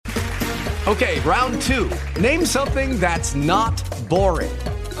Okay, round two. Name something that's not boring.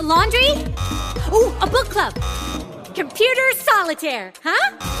 A laundry? Ooh, a book club. Computer solitaire,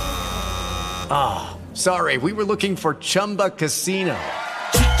 huh? Ah, sorry, we were looking for Chumba Casino.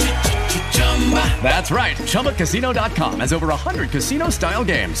 That's right, ChumbaCasino.com has over 100 casino-style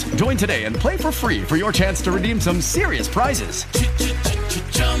games. Join today and play for free for your chance to redeem some serious prizes.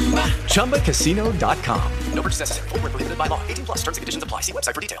 ChumbaCasino.com. No purchase necessary. Void where prohibited by law. 18 plus terms and conditions apply. See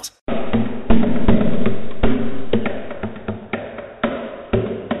website for details.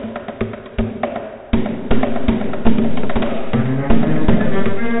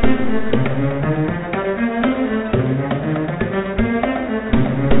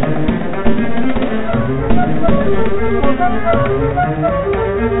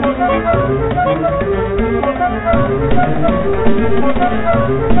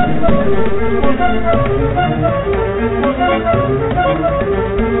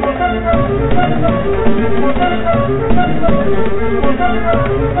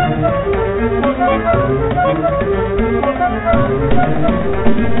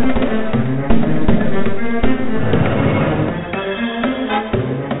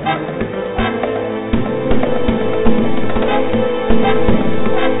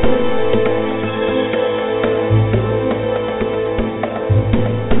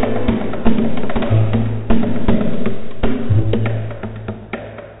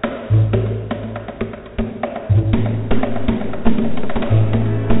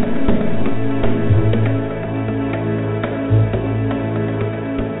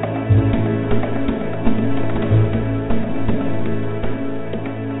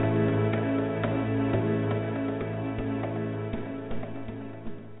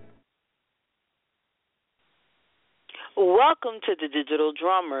 Welcome to the Digital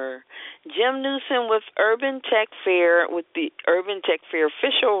Drummer. Jim Neusom with Urban Tech Fair with the Urban Tech Fair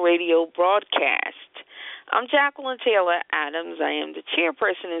official radio broadcast. I'm Jacqueline Taylor Adams. I am the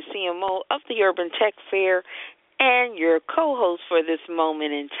chairperson and CMO of the Urban Tech Fair and your co-host for this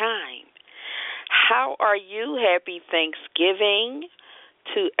moment in time. How are you? Happy Thanksgiving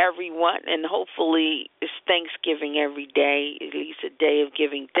to everyone, and hopefully it's Thanksgiving every day. At least a day of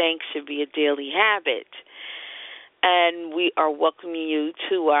giving thanks should be a daily habit. And we are welcoming you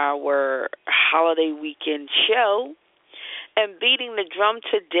to our holiday weekend show. And beating the drum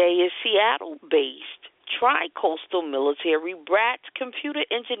today is Seattle-based tri-coastal military brat, computer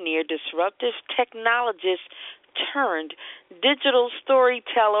engineer, disruptive technologist turned digital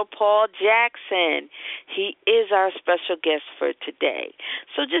storyteller Paul Jackson. He is our special guest for today.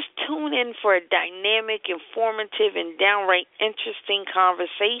 So just tune in for a dynamic, informative, and downright interesting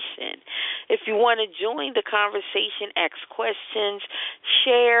conversation. If you want to join the conversation, ask questions,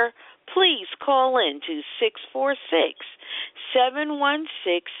 share, please call in to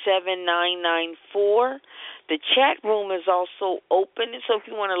 646-716-7994. The chat room is also open, so if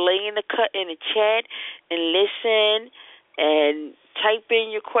you want to lay in the chat and listen and type in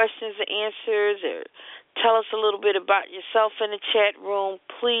your questions and answers or tell us a little bit about yourself in the chat room,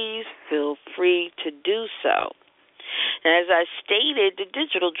 please feel free to do so. And as I stated, the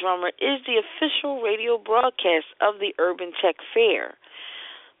Digital Drummer is the official radio broadcast of the Urban Tech Fair.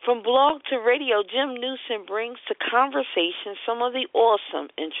 From blog to radio, Jim Neusom brings to conversation some of the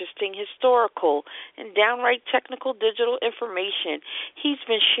awesome, interesting, historical, and downright technical digital information he's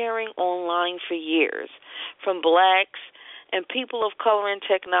been sharing online for years. From blacks and people of color and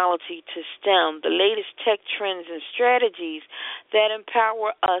technology to STEM, the latest tech trends and strategies that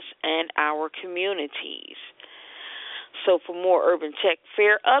empower us and our communities. So for more Urban Tech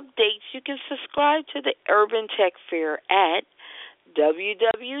Fair updates, you can subscribe to the Urban Tech Fair at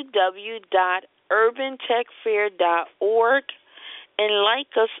www.urbantechfair.org and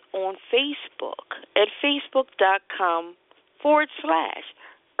like us on Facebook at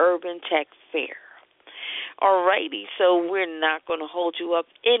facebook.com/Urban Tech Fair. All righty, so we're not going to hold you up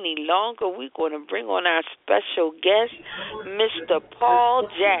any longer. We're going to bring on our special guest, Mr. Paul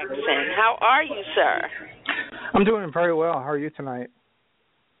Jackson. How are you, sir? I'm doing very well. How are you tonight?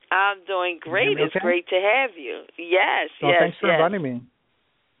 I'm doing great. It's great to have you. Yes, well, thanks for inviting me.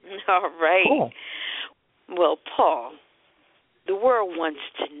 All right. Cool. Well, Paul, the world wants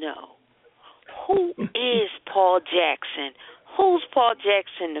to know, who is Paul Jackson? Who's Paul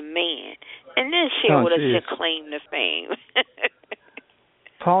Jackson the man? And then share with us your claim to fame.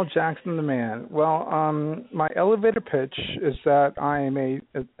 Paul Jackson the man. Well, my elevator pitch is that I am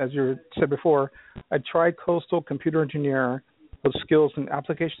as you said before, a tri-coastal computer engineer with skills in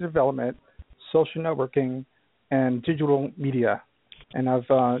application development, social networking, and digital media. And I've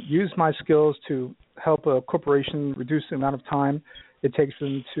used my skills to help a corporation reduce the amount of time it takes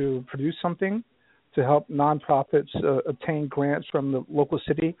them to produce something, to help nonprofits obtain grants from the local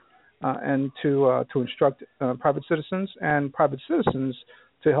city, and to instruct private citizens, and private citizens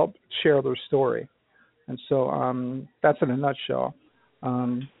to help share their story. And so that's in a nutshell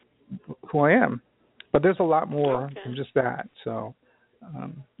who I am. But there's a lot more than just that. So,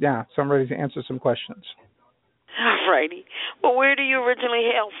 so I'm ready to answer some questions. All righty. Well, where do you originally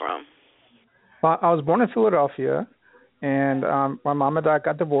hail from? Well, I was born in Philadelphia, and my mom and dad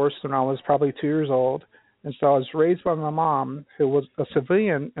got divorced when I was probably 2 years old. And so I was raised by my mom, who was a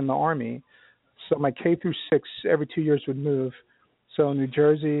civilian in the Army. So my K through 6, every 2 years would move. So New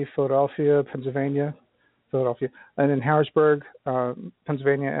Jersey, Philadelphia, and then Harrisburg,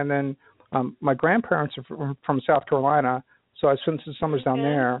 Pennsylvania. And then my grandparents are from South Carolina, so I spent some summers down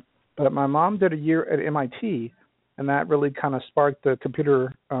there. But my mom did a year at MIT, and that really kind of sparked the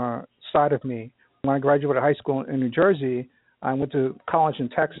computer side of me. When I graduated high school in New Jersey, I went to college in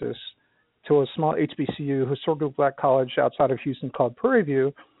Texas to a small HBCU, historically black college outside of Houston called Prairie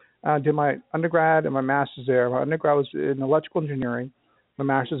View. Did my undergrad and my master's there. My undergrad was in electrical engineering. My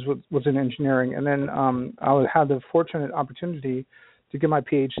master's was in engineering. And then I had the fortunate opportunity to get my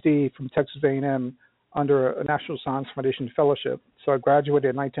PhD from Texas A&M under a National Science Foundation fellowship. So I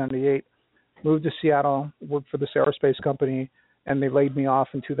graduated in 1998, moved to Seattle, worked for this aerospace company, and they laid me off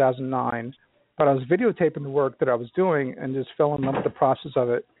in 2009. But I was videotaping the work that I was doing and just fell in love with the process of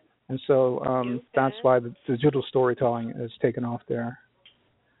it. And so that's why the digital storytelling has taken off there.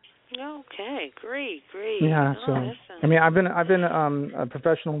 Okay, great. Yeah, so I mean, I've been a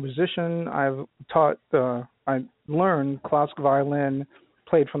professional musician. I've taught, I learned classical violin,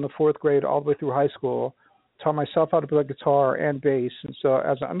 played from the 4th grade all the way through high school, taught myself how to play guitar and bass. And so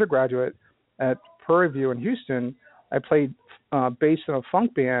as an undergraduate at Prairie View in Houston, I played bass in a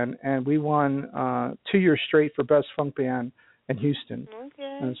funk band, and we won 2 years straight for best funk band in Houston.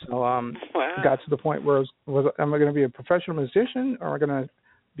 Okay. And so it got to the point where am I going to be a professional musician, or am I going to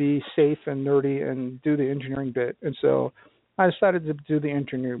be safe and nerdy and do the engineering bit? And so I decided to do the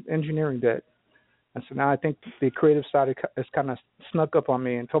engineering bit. And so now I think the creative side has kind of snuck up on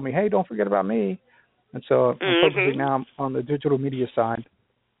me and told me, hey, don't forget about me. And so I'm focusing now on the digital media side.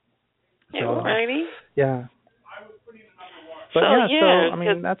 So, yeah. But so I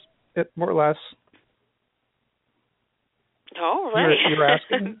mean, that's it more or less. All right. You're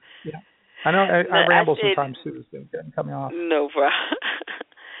asking? Yeah. I know I ramble sometimes too, so it cut me off. No problem.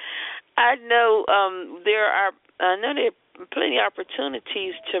 I know there are plenty of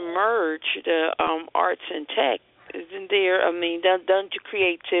opportunities to merge the arts and tech. Isn't there? I mean, doesn't your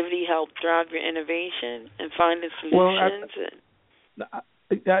creativity help drive your innovation and finding solutions? Well,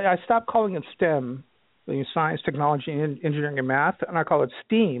 I stopped calling it STEM, science, technology, engineering, and math, and I call it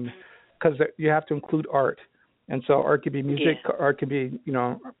STEAM because you have to include art. And so art could be music, art could be,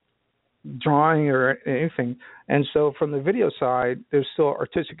 drawing or anything. And so from the video side, there's still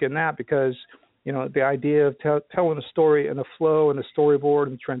artistic in that because, the idea of telling a story and the flow and the storyboard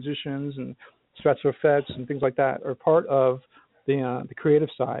and transitions and special effects and things like that are part of the creative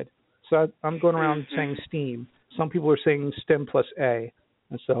side. So I'm going around saying STEAM. Some people are saying STEM plus A.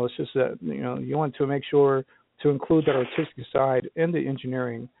 And so it's just that, you want to make sure to include that artistic side in the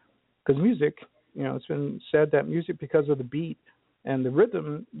engineering. Because music, it's been said that music, because of the beat and the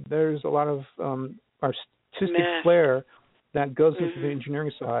rhythm, there's a lot of artistic flair that goes into the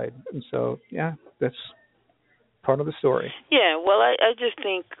engineering side. And so, that's part of the story. Yeah, well, I just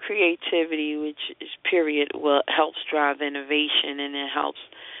think creativity, which is period, helps drive innovation, and it helps,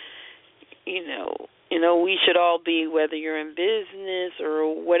 we should all be, whether you're in business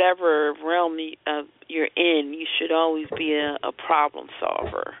or whatever realm you're in, you should always be a problem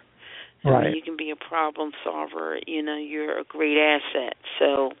solver. Right. When you can be a problem solver, you're a great asset.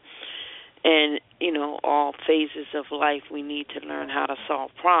 So, and, all phases of life, we need to learn how to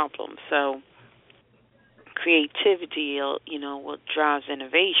solve problems. So creativity, what drives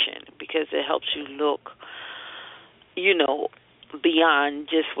innovation, because it helps you look, beyond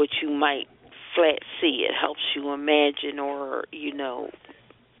just what you might flat see. It helps you imagine, or, it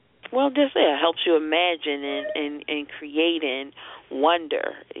helps you imagine and create and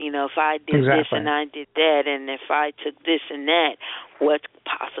wonder. If I did this and I did that, and if I took this and that, what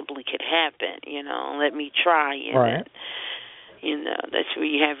possibly could happen? Let me try. Right. That's where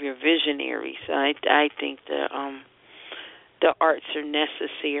you have your visionary. So I think the arts are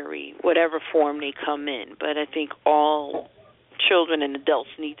necessary, whatever form they come in. But I think all children and adults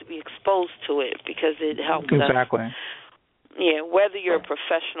need to be exposed to it because it helps us. Exactly. Yeah, whether you're a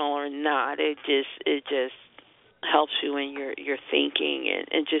professional or not, it just helps you in your thinking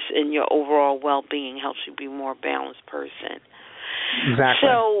and just in your overall well-being, helps you be a more balanced person. Exactly.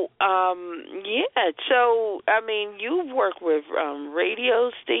 So, So, I mean, you've worked with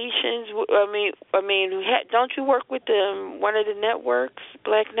radio stations. Don't you work with one of the networks,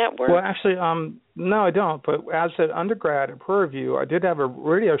 black networks? Well, actually, no, I don't. But as an undergrad at Prairie View, I did have a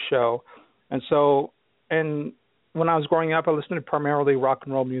radio show, and when I was growing up, I listened to primarily rock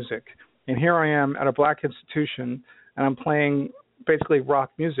and roll music. And here I am at a black institution, and I'm playing basically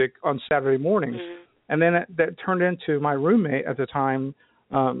rock music on Saturday mornings. Mm-hmm. And then that turned into my roommate at the time,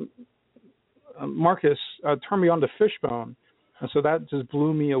 Marcus, turned me on to Fishbone. And so that just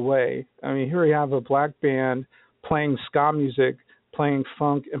blew me away. I mean, here you have a black band playing ska music, playing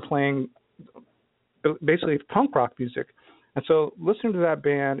funk, and playing basically punk rock music. And so listening to that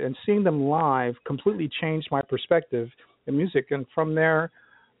band and seeing them live completely changed my perspective in music. And from there,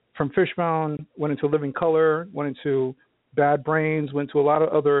 from Fishbone, went into Living Colour, went into Bad Brains, went to a lot of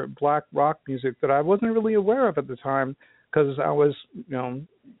other black rock music that I wasn't really aware of at the time because I was,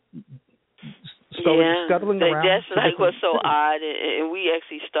 scuttling around. That's like what's so odd. And we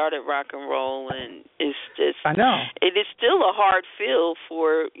actually started rock and roll, and it's just, I know. It is still a hard feel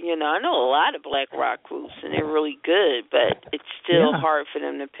for, I know a lot of black rock groups, and they're really good, but it's still hard for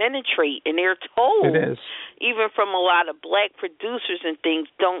them to penetrate. And they're told, even from a lot of black producers and things,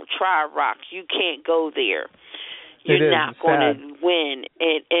 don't try rock. You can't go there. You're not going to win,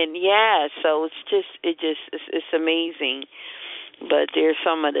 and so it's amazing. But there's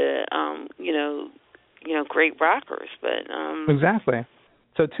some of the great rockers. But exactly.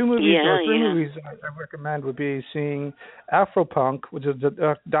 So two movies or three movies I recommend would be seeing Afropunk, which is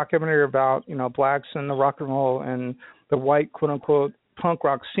a documentary about blacks and the rock and roll and the white quote unquote punk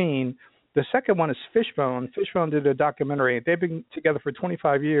rock scene. The second one is Fishbone. Fishbone did a documentary. They've been together for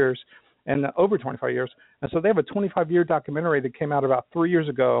 25 years. And over 25 years. And so they have a 25-year documentary that came out about 3 years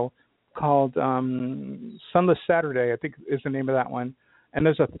ago called Sunless Saturday, I think is the name of that one. And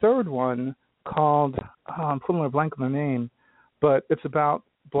there's a third one called, I'm putting a blank on the name, but it's about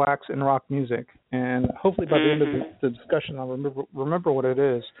blacks in rock music. And hopefully by the end of the discussion I'll remember what it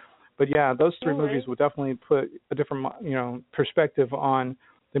is. But yeah, those three movies will definitely put a different perspective on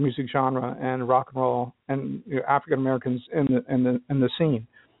the music genre and rock and roll and African Americans in the scene.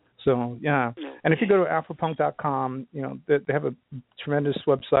 So, yeah. And if you go to afropunk.com, they have a tremendous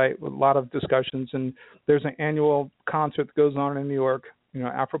website with a lot of discussions. And there's an annual concert that goes on in New York,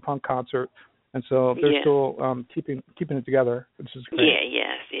 Afropunk concert. And so they're still keeping it together, which is great.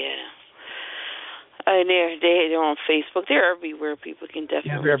 And they're on Facebook. They're everywhere. People can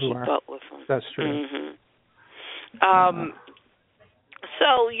definitely keep up with them. That's true. Mm-hmm.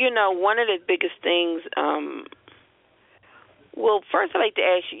 So, one of the biggest things well, first I'd like to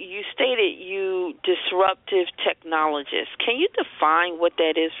ask you, you stated you disruptive technologist. Can you define what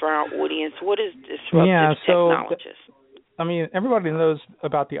that is for our audience? What is disruptive technologist? Everybody knows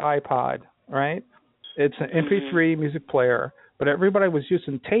about the iPod, right? It's an MP3 music player, but everybody was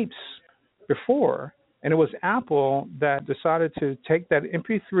using tapes before, and it was Apple that decided to take that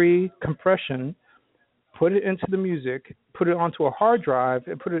MP3 compression, put it into the music, put it onto a hard drive,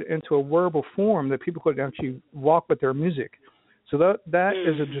 and put it into a wearable form that people could actually walk with their music. So that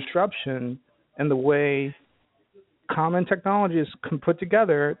is a disruption in the way common technologies can put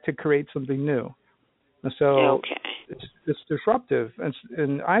together to create something new. And so it's disruptive.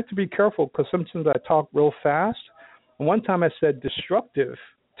 And I have to be careful because sometimes I talk real fast. And one time I said destructive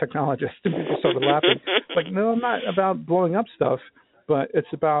technologists, and people started laughing. Like, no, I'm not about blowing up stuff, but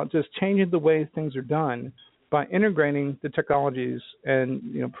it's about just changing the way things are done by integrating the technologies and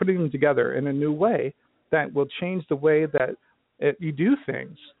putting them together in a new way that will change the way that you do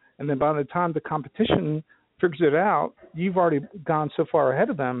things. And then by the time the competition figures it out, you've already gone so far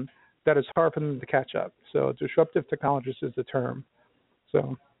ahead of them that it's hard for them to catch up. So disruptive technologist is the term.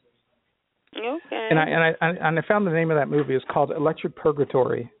 So. Okay. And I found the name of that movie. It's called Electric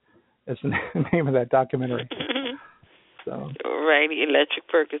Purgatory. It's the name of that documentary. So. Right, Electric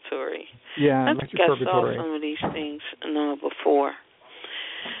Purgatory. Yeah, I think I saw some of these things before.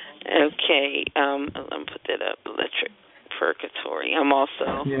 Okay, let me put that up. Electric Purgatory. I'm also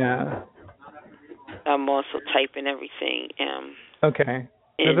typing everything. Okay.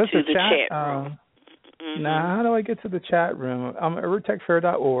 Into the chat room. Now, how do I get to the chat room? I'm at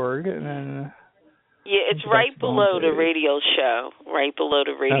urtechfair.org, and then. Yeah, it's right below the radio show. Right below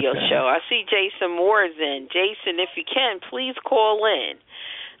the radio show. I see Jason Moore is in. Jason, if you can, please call in.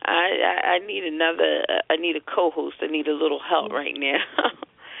 I need I need a co-host. I need a little help right now.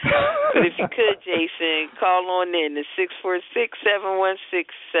 But if you could, Jason, call on in to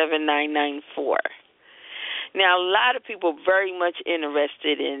 646-716-7994. Now, a lot of people very much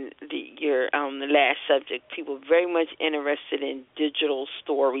interested in your the last subject. People very much interested in digital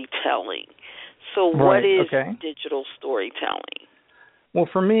storytelling. So, what is digital storytelling? Well,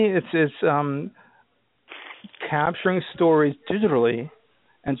 for me, it's capturing stories digitally,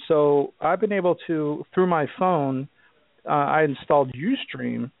 and so I've been able to, through my phone. I installed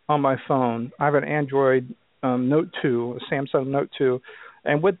Ustream on my phone. I have an Android Note 2, a Samsung Note 2,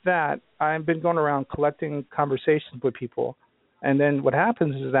 and with that, I've been going around collecting conversations with people. And then what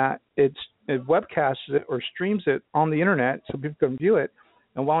happens is that it webcasts it or streams it on the internet so people can view it.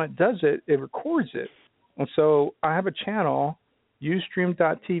 And while it does it, it records it. And so I have a channel,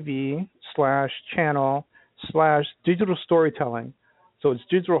 ustream.tv/channel/digital storytelling. So it's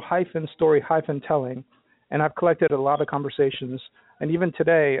digital-story-telling. And I've collected a lot of conversations. And even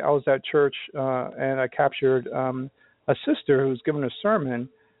today, I was at church and I captured a sister who was giving a sermon,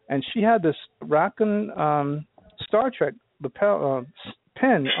 and she had this Raccoon Star Trek lapel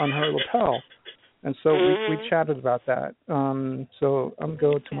pin on her lapel. And so we chatted about that. So I'm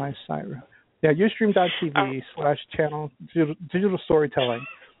going to my site. Yeah, ustream.tv/channel digital storytelling.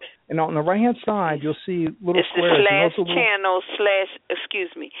 And on the right-hand side, you'll see little squares.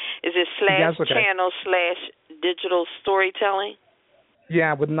 Is it /channel/digital storytelling?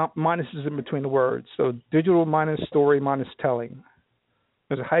 Yeah, with minuses in between the words. So digital minus story minus telling.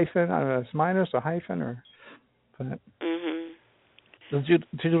 There's a hyphen. I don't know if it's minus or hyphen or. But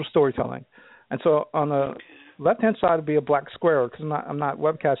digital storytelling. And so on the left-hand side would be a black square because I'm not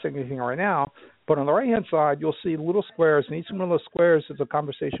webcasting anything right now. But on the right-hand side, you'll see little squares, and each one of those squares is a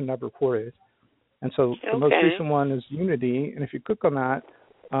conversation I've recorded. And so the most recent one is Unity, and if you click on that,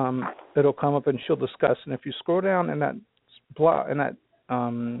 it'll come up and she'll discuss. And if you scroll down in that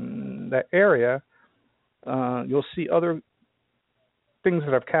that area, you'll see other things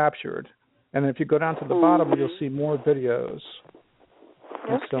that I've captured. And if you go down to the bottom, you'll see more videos.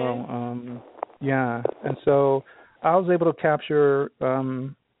 And so, and so I was able to capture.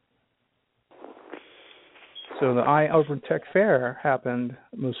 So the Urban Tech Fair happened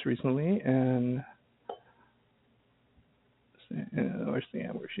most recently, and where's she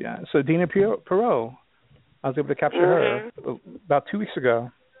at? So Dina Perot, I was able to capture her about 2 weeks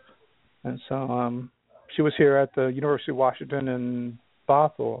ago, and so she was here at the University of Washington in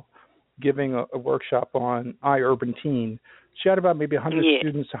Bothell, giving a workshop on iUrban Teen. She had about maybe 100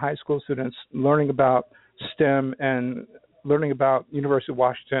 students, high school students, learning about STEM and learning about University of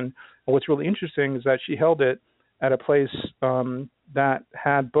Washington. And what's really interesting is that she held it at a place that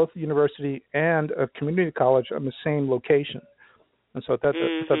had both the university and a community college on the same location. And so I thought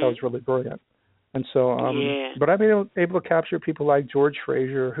that was really brilliant. And so, but I've been able to capture people like George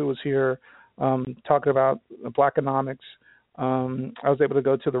Fraser, who was here talking about Blackonomics. I was able to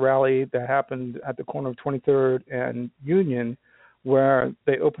go to the rally that happened at the corner of 23rd and Union, where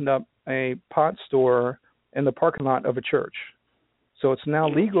they opened up a pot store in the parking lot of a church. So it's now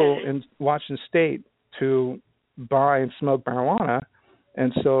legal in Washington State to buy and smoke marijuana,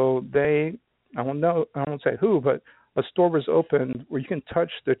 and so I won't say who, but a store was opened where you can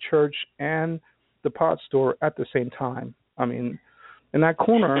touch the church and the pot store at the same time. I mean, in that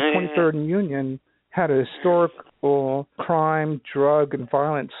corner, 23rd and Union had a historical crime, drug, and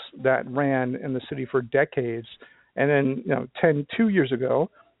violence that ran in the city for decades. And then, 2 years ago,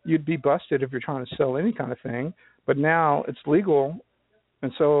 you'd be busted if you're trying to sell any kind of thing. But now it's legal,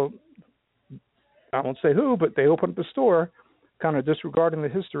 and so I won't say who, but they opened up a store, kind of disregarding the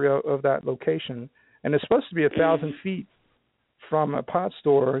history of that location. And it's supposed to be 1,000 feet from a pot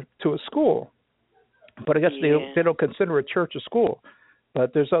store to a school. But I guess they don't consider a church a school.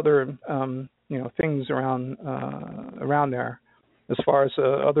 But there's other things around there as far as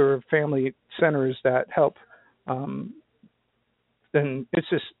other family centers that help. Then it's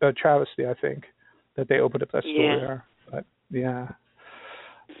just a travesty, I think, that they opened up that store there. But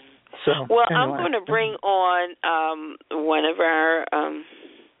So, anyway. I'm going to bring on one of our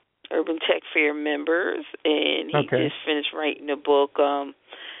Urban Tech Fair members, and he just finished writing a book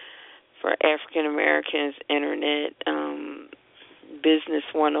for African Americans Internet Business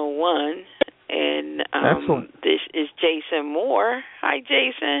 101. And this is Jason Moore. Hi,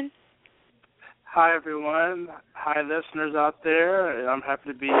 Jason. Hi, everyone. Hi, listeners out there. I'm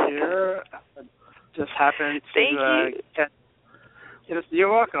happy to be here. I just happened to catch.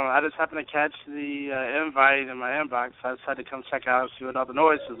 You're welcome. I just happened to catch the invite in my inbox. So I decided to come check out and see what all the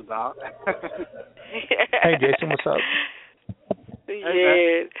noise is about. Hey, Jason, what's up?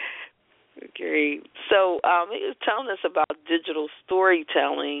 Yeah. Great. So he was telling us about digital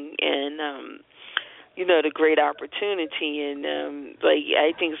storytelling, and the great opportunity. And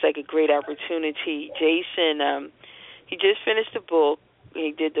I think it's like a great opportunity. Jason, he just finished the book.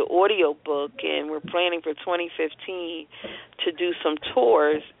 He did the audio book, and we're planning for 2015 to do some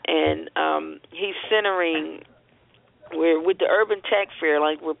tours. And he's centering. We're with the Urban Tech Fair,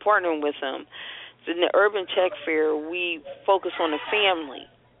 like we're partnering with him. In the Urban Tech Fair, we focus on the family.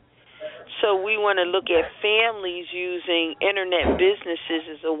 So we want to look at families using internet businesses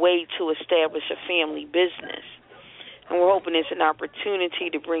as a way to establish a family business. And we're hoping it's an opportunity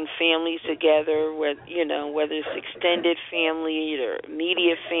to bring families together, whether it's extended family or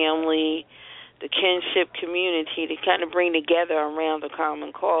immediate family, the kinship community, to kind of bring together around the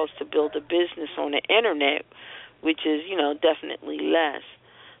common cause to build a business on the internet, which is, definitely less.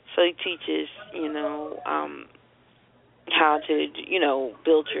 So he teaches, how to,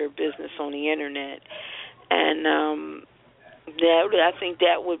 build your business on the internet. And I think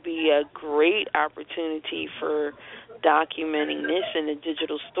that would be a great opportunity for documenting this in the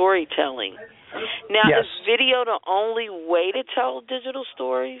digital storytelling. Now, yes. Is video the only way to tell digital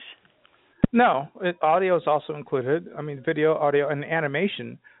stories? No, audio is also included. I mean, video, audio, and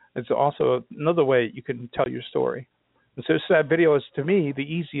animation is also another way you can tell your story. And so that video is, to me, the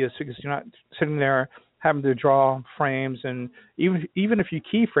easiest because you're not sitting there having to draw frames, and even if you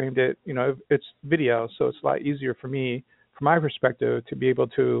keyframed it, it's video, so it's a lot easier for me, from my perspective, to be able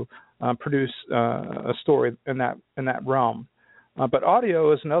to produce a story in that realm. But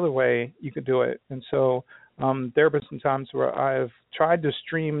audio is another way you could do it, and so there have been some times where I've tried to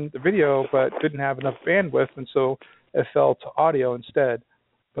stream the video but didn't have enough bandwidth, and so it fell to audio instead.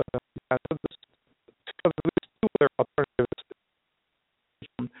 But there's two other alternatives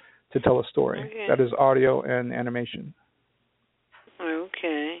to tell a story. Okay. That is audio and animation.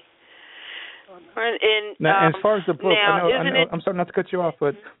 Okay. And now, as far as the book, now, I know, I'm sorry not to cut you off,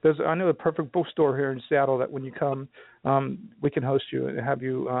 but I know a perfect bookstore here in Seattle that when you come, we can host you and have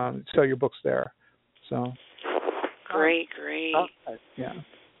you sell your books there. So. Great. Yeah.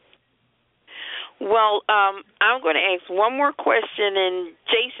 Well, I'm going to ask one more question, and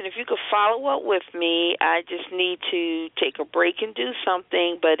Jason, if you could follow up with me, I just need to take a break and do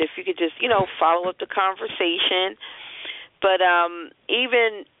something, but if you could just, follow up the conversation. But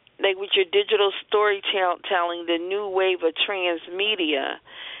even like with your digital storytelling, the new wave of transmedia,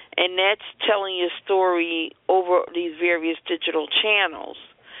 and that's telling your story over these various digital channels.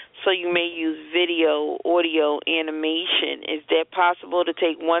 So you may use video, audio, animation. Is that possible to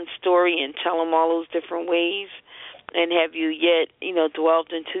take one story and tell them all those different ways? And have you yet,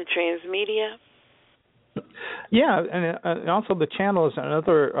 delved into transmedia? Yeah, and also the channel is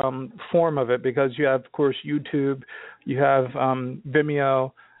another form of it, because you have, of course, YouTube, you have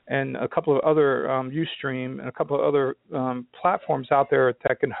Vimeo, and a couple of other Ustream, and a couple of other platforms out there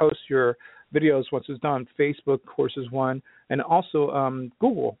that can host your videos once it's done. Facebook, of course, is one, and also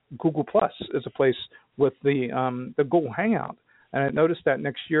Google Plus is a place with the Google Hangout. And I noticed that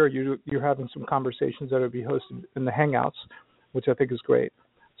next year you're having some conversations that will be hosted in the Hangouts, which I think is great.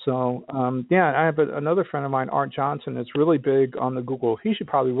 So I have another friend of mine, Art Johnson, that's really big on the Google. He should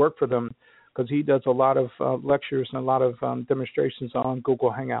probably work for them, because he does a lot of lectures and a lot of demonstrations on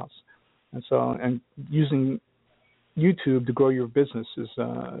Google Hangouts. And using YouTube to grow your business is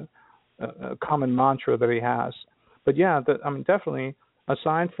a common mantra that he has. But definitely,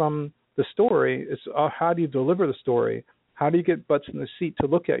 aside from the story, it's how do you deliver the story? How do you get butts in the seat to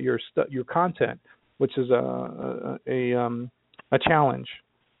look at your content, which is a challenge.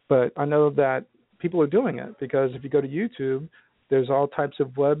 But I know that people are doing it, because if you go to YouTube, there's all types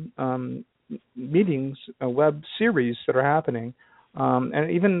of web meetings, web series that are happening.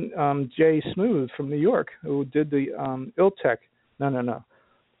 And even Jay Smooth from New York, who did the Ill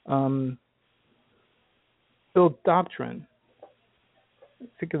Doctrine.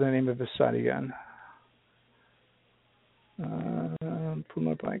 Think of the name of his site again. Pull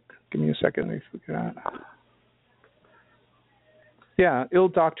my blank. Give me a second. Let me figure it out. Yeah,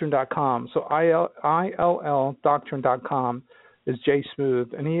 illdoctrine.com. So ILL doctrine.com is Jay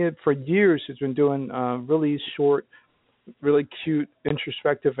Smooth, and he had for years has been doing really short, really cute,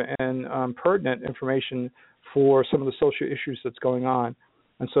 introspective, and pertinent information for some of the social issues that's going on.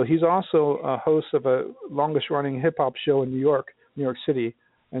 And so he's also a host of a longest-running hip-hop show in New York City.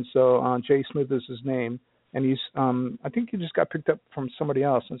 And so Jay Smooth is his name, and he's I think he just got picked up from somebody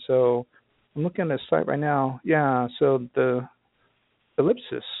else. And so I'm looking at his site right now. Yeah, so the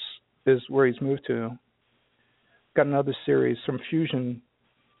Ellipsis is where he's moved to. Got another series from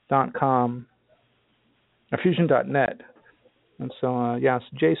Fusion.com, Fusion.net. And so, so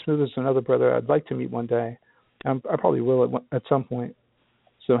Jay Smooth is another brother I'd like to meet one day. I probably will at some point.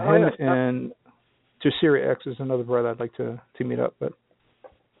 So Siri X is another brother I'd like to meet up with.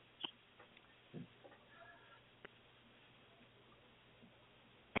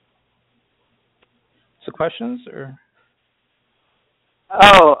 So questions or?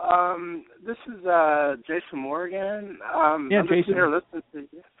 This is Jason Morgan. Yeah, I'm just here listening to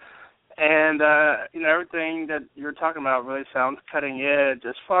you. And, everything that you're talking about really sounds cutting edge.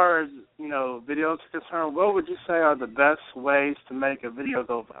 As far as, videos are concerned, what would you say are the best ways to make a video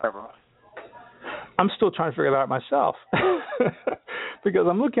go viral? I'm still trying to figure that out myself. Because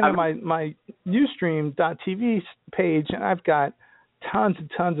I'm looking at my Ustream.tv page, and I've got tons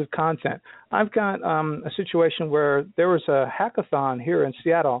and tons of content. I've got a situation where there was a hackathon here in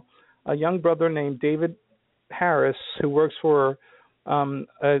Seattle. A young brother named David Harris, who works for a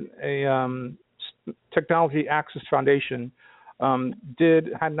Technology Access Foundation,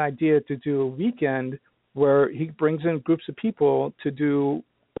 had an idea to do a weekend where he brings in groups of people to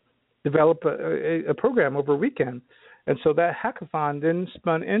develop a program over a weekend. And so that hackathon then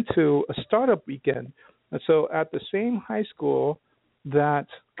spun into a startup weekend. And so at the same high school that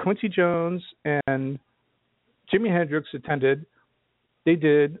Quincy Jones and Jimi Hendrix attended, they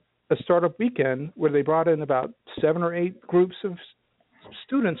did a startup weekend where they brought in about 7 or 8 groups of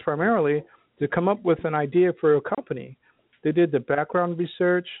students primarily to come up with an idea for a company. They did the background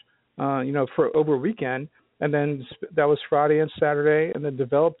research, for over a weekend, and then that was Friday and Saturday, and then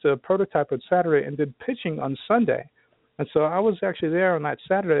developed a prototype on Saturday and did pitching on Sunday. And so I was actually there on that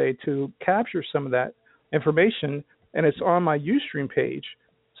Saturday to capture some of that information, and it's on my Ustream page.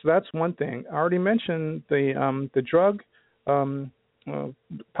 So that's one thing. I already mentioned the drug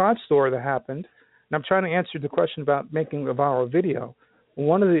pod store that happened, and I'm trying to answer the question about making a viral video.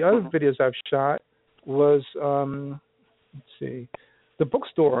 One of the other videos I've shot was, the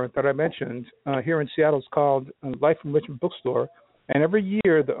bookstore that I mentioned here in Seattle is called Life Enrichment Bookstore, and every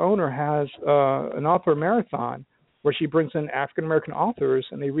year the owner has an author marathon where she brings in African American authors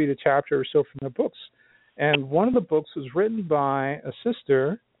and they read a chapter or so from their books. And one of the books was written by a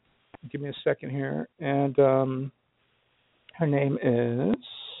sister. Give me a second here, and her name is.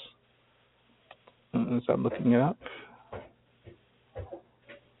 As I'm looking it up.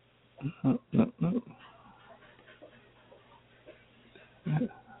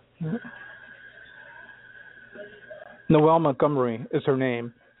 Noelle Montgomery is her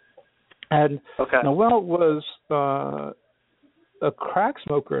name. And Noelle was a crack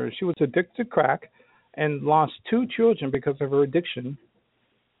smoker. She was addicted to crack and lost 2 children because of her addiction.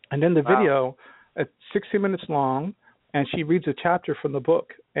 And in the video, it's 60 minutes long, and she reads a chapter from the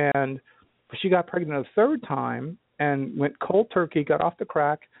book. And she got pregnant a 3rd time and went cold turkey, got off the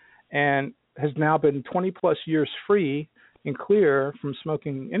crack, and has now been 20-plus years free and clear from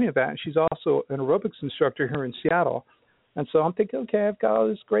smoking any of that. And she's also an aerobics instructor here in Seattle. And so I'm thinking, okay, I've got all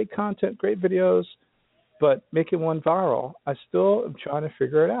this great content, great videos, but making one viral, I still am trying to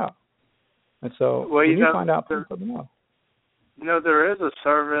figure it out. And so when you find out, please let me know. There is a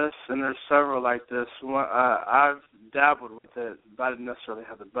service, and there's several like this. One, I've dabbled with it, but I didn't necessarily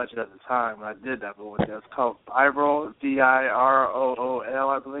have the budget at the time. But I did dabble with it. It's called Viral, VIROOL,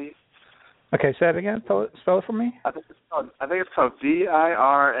 I believe. Okay, say it again. Spell it for me. I think it's called VIRAL,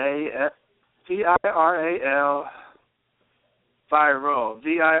 Viral,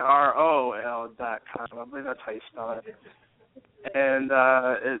 VIROL.com. I believe that's how you spell it. And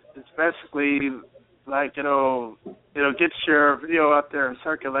it's basically like it'll get your video out there in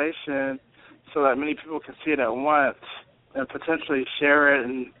circulation so that many people can see it at once and potentially share it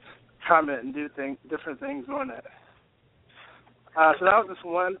and comment and do different things on it. So that was just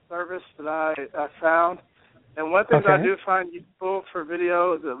one service that I found. And one thing that I do find useful for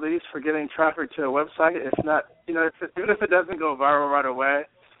videos, at least for getting traffic to a website, if not, even if it doesn't go viral right away,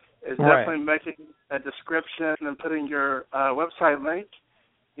 is definitely making a description and putting your website link.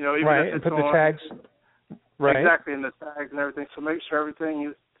 Even if it's and put the tags. Right. Exactly, and the tags and everything. So make sure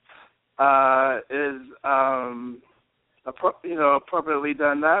everything is appropriately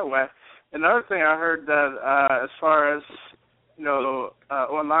done that way. Another thing I heard that as far as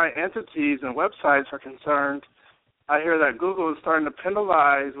online entities and websites are concerned, I hear that Google is starting to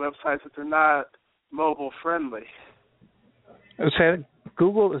penalize websites if they're not mobile friendly. Okay,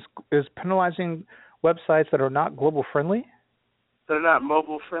 Google is penalizing websites that are not global friendly? They're not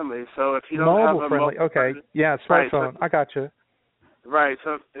mobile friendly. So if you don't have a friendly, okay, yeah, smartphone. I got you. Right.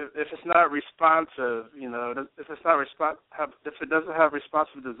 So if it's not responsive, if it doesn't have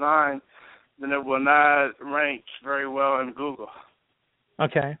responsive design, then it will not rank very well in Google.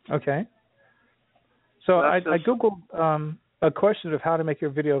 Okay. So I Googled a question of how to make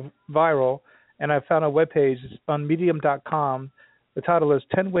your video viral, and I found a webpage on medium.com the title is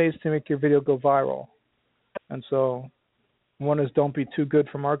 10 Ways to Make Your Video Go Viral. And so one is don't be too good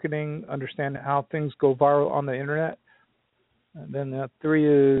for marketing, understand how things go viral on the internet. And then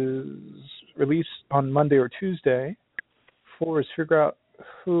 3 is release on Monday or Tuesday. 4 is figure out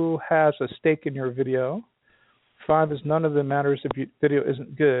who has a stake in your video. 5 is none of them matters if your video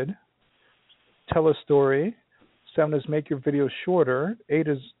isn't good. Tell a story. 7 is make your video shorter. 8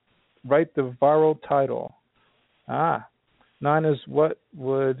 is write the viral title. 9 is what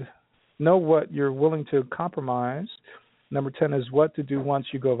you're willing to compromise. Number 10 is what to do once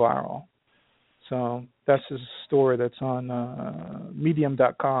you go viral. So that's his story that's on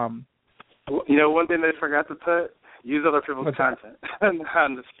medium.com. You know, one thing they forgot to put, use other people's content. No,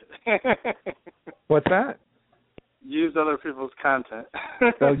 I'm just kidding. What's that? Use other people's content.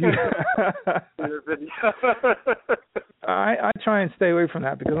 Your video. I try and stay away from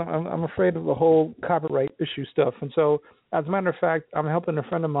that because I'm afraid of the whole copyright issue stuff. And so, as a matter of fact, I'm helping a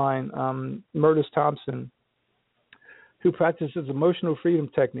friend of mine, Murtis Thompson, who practices emotional freedom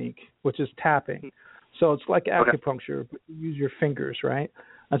technique, which is tapping. So it's like acupuncture, but you use your fingers, right?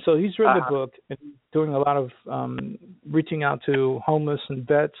 And so he's written a book and doing a lot of reaching out to homeless and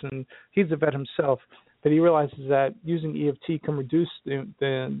vets, and he's a vet himself. But he realizes that using EFT can reduce the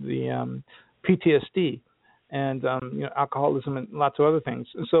PTSD and alcoholism and lots of other things.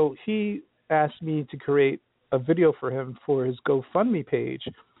 And so he asked me to create a video for him for his GoFundMe page.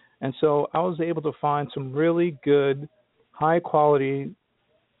 And so I was able to find some really good, high quality,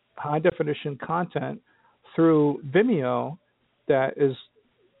 high definition content through Vimeo that is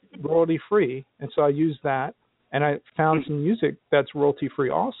royalty free. And so I used that, and I found some music that's royalty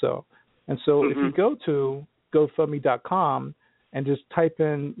free also. And so if you go to GoFundMe.com and just type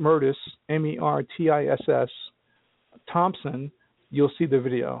in Murtis, Mertiss, Thompson, you'll see the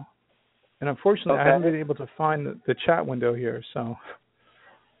video. And unfortunately, I haven't been able to find the chat window here, so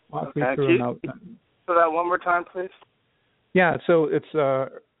walk me through a note. So that one more time, please. Yeah, so it's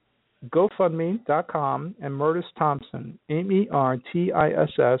GoFundMe.com and Murtis Thompson, MERTISS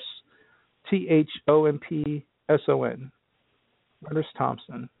THOMPSON, Murtis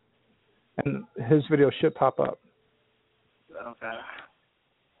Thompson. And his video should pop up. Okay.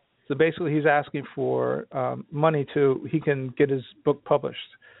 So basically, he's asking for money he can get his book published.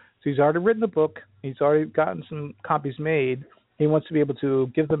 So he's already written the book. He's already gotten some copies made. He wants to be able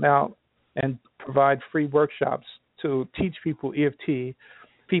to give them out and provide free workshops to teach people EFT,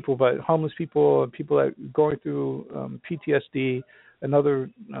 but homeless people and people that are going through PTSD and other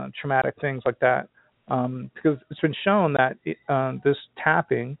traumatic things like that. Because it's been shown that this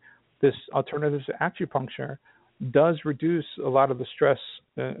tapping, this alternative to acupuncture, does reduce a lot of the stress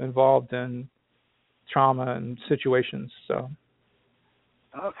involved in trauma and situations. So.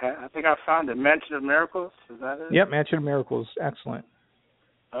 Okay, I think I found it. Mansion of Miracles, is that it? Yep, Mansion of Miracles, excellent.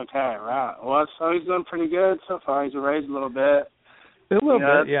 Okay, right. Well, so he's doing pretty good so far. He's raised a little bit. A little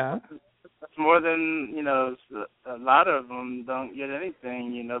bit, yeah. That's more than, a lot of them don't get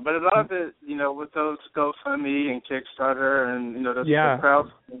anything, But a lot of it, with those GoFundMe and Kickstarter and, the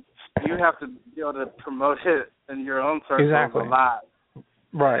crowd, you have to be able to promote it in your own circles a lot.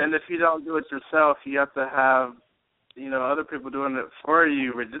 Right. And if you don't do it yourself, you have to have, other people doing it for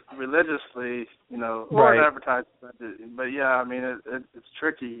you religiously, or an advertising. But yeah, I mean, it's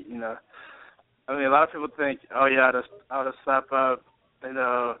tricky, I mean, a lot of people think, oh yeah, I'll just slap up,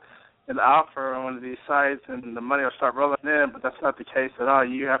 an offer on one of these sites and the money will start rolling in, but that's not the case at all.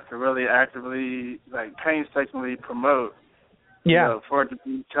 You have to really actively, painstakingly promote, for it to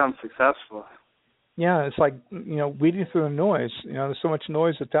become successful. Yeah, it's like, weeding through the noise. There's so much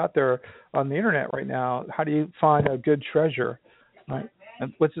noise that's out there on the internet right now. How do you find a good treasure, right?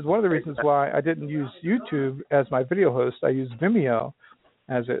 And which is one of the reasons why I didn't use YouTube as my video host. I used Vimeo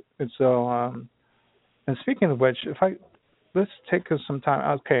as it. And so, and speaking of which, let's take us some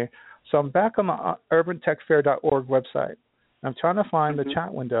time. Okay, so I'm back on the urbantechfair.org website. I'm trying to find the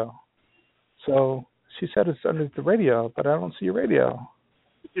chat window. So she said it's under the radio, but I don't see a radio.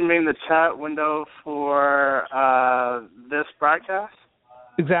 You mean the chat window for this broadcast?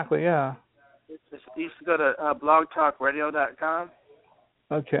 Exactly, yeah. You used to go to blogtalkradio.com.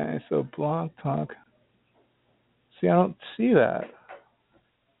 Okay, so Blog Talk. See, I don't see that.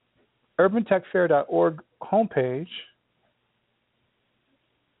 urbantechfair.org homepage.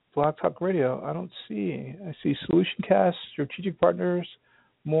 Blog Talk Radio. I don't see. I see Solutioncast, Strategic Partners,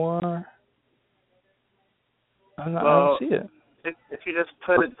 more. I don't see it. If you just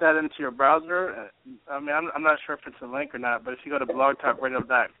put that into your browser, I mean, I'm not sure if it's a link or not, but if you go to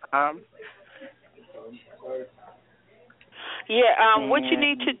blogtalkradio.com. Yeah, what you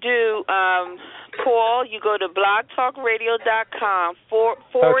need to do, Paul, you go to blogtalkradio.com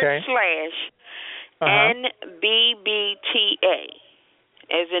forward slash NBBTA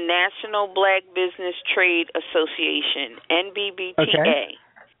as a National Black Business Trade Association, NBBTA. Okay.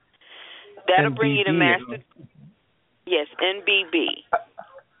 That'll NBB. bring you to Master. Yes, NBB.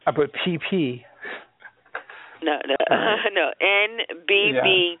 I put PP. No,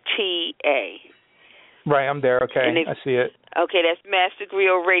 NBBTA. Right, I'm there. Okay, I see it. Okay, that's Master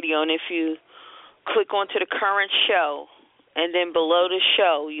Griot Radio, and if you click onto the current show, and then below the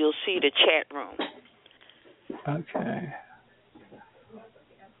show, you'll see the chat room. Okay.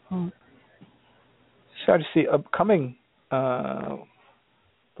 So to see upcoming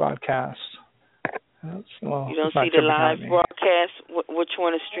broadcasts. Well, you don't see the live broadcast? Which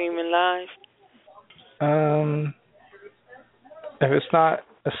one is streaming live? If it's not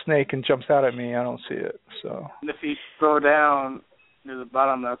a snake and jumps out at me, I don't see it. So. And if you scroll down near the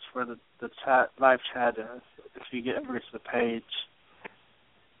bottom, that's where the chat, live chat is. If you get over to the page.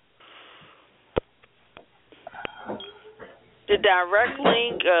 The direct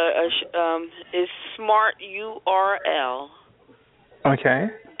link is smarturl. Okay.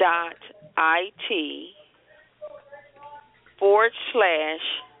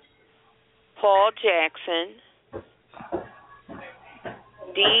 .it/Paul Jackson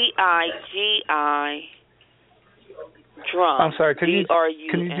DIGI drum. I'm sorry. Could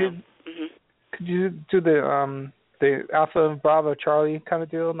you do the Alpha Bravo Charlie kind of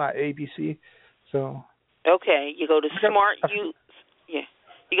deal, not ABC? So. Okay, you go to You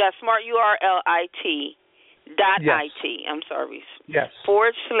got smarturlit.it. I'm sorry. Yes.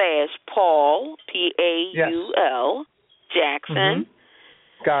 /Paul PAUL Jackson.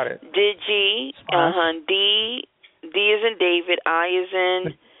 Got it. Digi D is in David, I is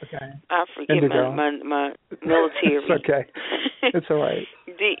in. Okay. I forget my military. It's okay. It's all right.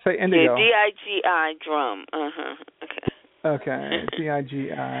 Say Indigo. DIGI drum. Okay. Okay,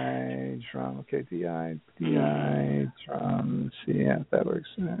 DIGI drum. Okay, DI drum. Let's see if that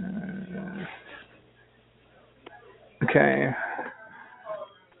works. Okay,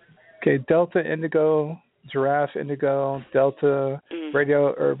 Delta Indigo, Giraffe Indigo, Delta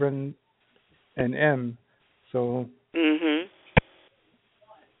Radio Urban, and M. So.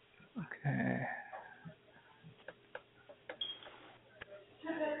 Okay.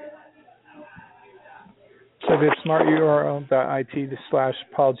 So it's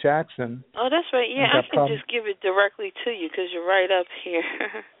smarturl.it/Paul Jackson. Oh, that's right. Yeah, I can just give it directly to you because you're right up here.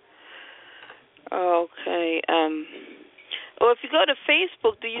 Okay. Well, if you go to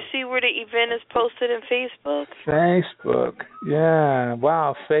Facebook, do you see where the event is posted in Facebook? Facebook. Yeah.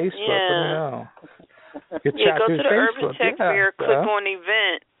 Wow. Facebook. Yeah. I don't know. Go to the Urban Tech Fair, click on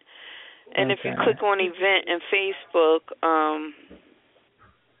event, and if you click on event in Facebook,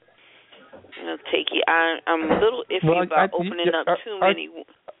 it'll take you. I'm a little iffy about opening up too many.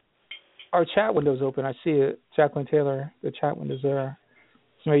 Our chat window's open. I see it. Jacqueline Taylor, the chat window's there.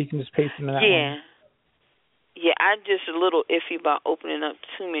 So you can just paste into that one. Yeah, I'm just a little iffy about opening up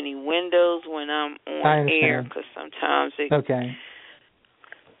too many windows when I'm on air because sometimes they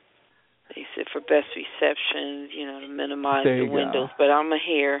said for best reception, to minimize the windows. But I'm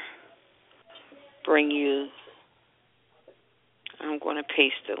here bring you. I'm going to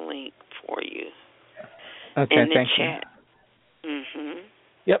paste the link for you in the chat.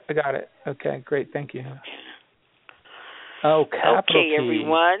 Yep, I got it. Okay, great. Thank you. Oh, capital T.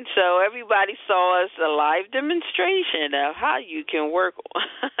 Everyone. So everybody saw us a live demonstration of how you can work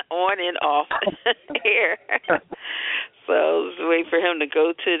on and off air. So let's wait for him to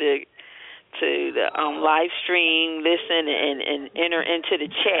go to the live stream, listen, and enter into the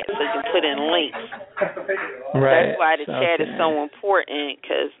chat so you can put in links. Right. That's why the chat is so important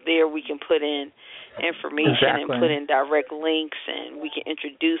because there we can put in information and put in direct links and we can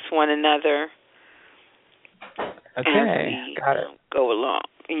introduce one another. Okay, got it. Go along.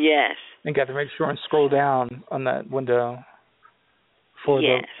 Yes. And got to make sure and scroll down on that window for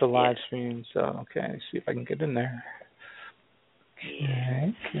the live stream. So, okay, see if I can get in there.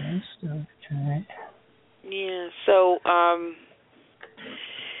 Okay. Yeah, so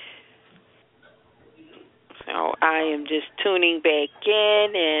I am just tuning back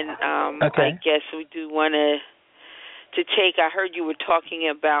in, and I guess we do want to take. I heard you were talking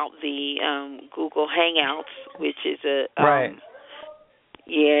about the Google Hangouts, which is right.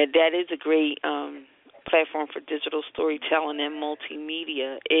 Yeah, that is a great platform for digital storytelling and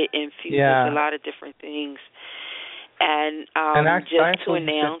multimedia. It infuses a lot of different things. And just to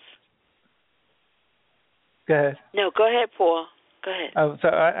announce. Go ahead. No, go ahead, Paul. Go ahead. So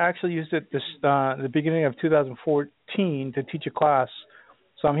I actually used it the beginning of 2014 to teach a class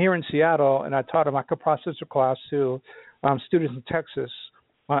So I'm here in Seattle, and I taught a microprocessor class to students in Texas,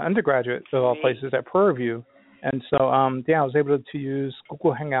 undergraduate of all places at Prairie View. And so, I was able to use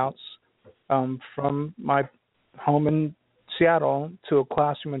Google Hangouts from my home in Seattle to a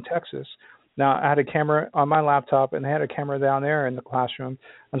classroom in Texas. Now, I had a camera on my laptop, and they had a camera down there in the classroom.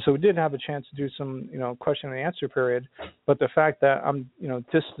 And so we did have a chance to do some, question and answer period. But the fact that I'm,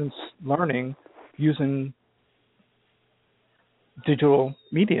 distance learning using digital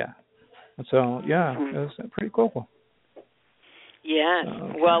media. And so, it was pretty cool. Yes.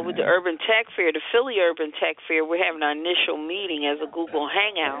 Well, with the Urban Tech Fair, the Philly Urban Tech Fair, we're having our initial meeting as a Google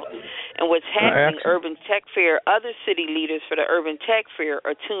Hangout. And what's happening, Urban Tech Fair, other city leaders for the Urban Tech Fair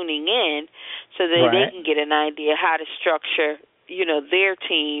are tuning in so that they can get an idea how to structure, their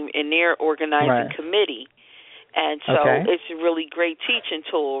team and their organizing committee. And so it's a really great teaching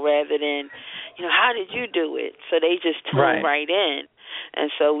tool rather than, how did you do it? So they just tune right in. And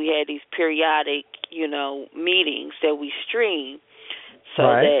so we had these periodic, meetings that we stream so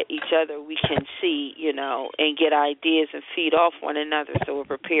that each other we can see, and get ideas and feed off one another so we're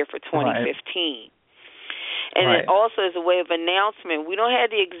prepared for 2015. And it also is a way of announcement. We don't have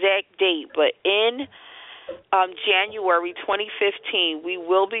the exact date, but in January 2015, we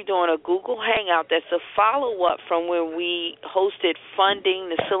will be doing a Google Hangout that's a follow-up from when we hosted Funding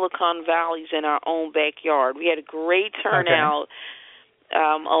the Silicon Valleys in our own backyard. We had a great turnout.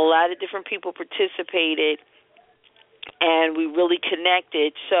 A lot of different people participated, and we really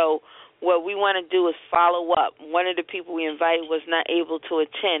connected. So what we want to do is follow up. One of the people we invited was not able to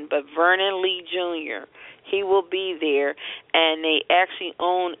attend, but Vernon Lee Jr., he will be there, and they actually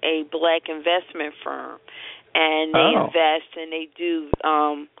own a black investment firm, and they invest and they do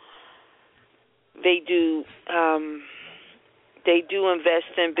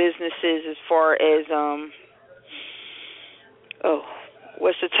invest in businesses as far as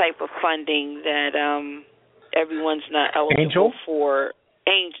what's the type of funding that everyone's not eligible for?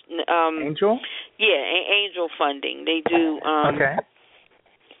 Angel? Yeah, angel funding. They do.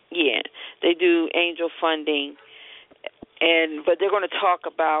 Yeah, they do angel funding, but they're going to talk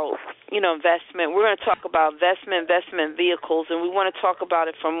about investment. We're going to talk about investment vehicles, and we want to talk about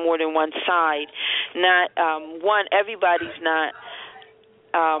it from more than one side. Not everybody's not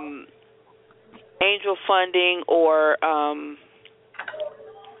angel funding or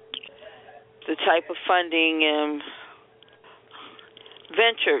the type of funding.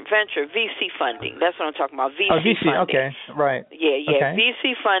 Venture, VC funding. That's what I'm talking about, VC funding. Okay, right. Yeah. Okay.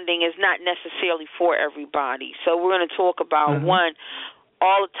 VC funding is not necessarily for everybody. So we're going to talk about, one,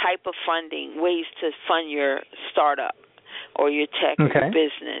 all the type of funding, ways to fund your startup or your tech or your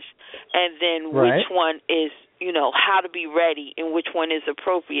business, and then which one is, how to be ready and which one is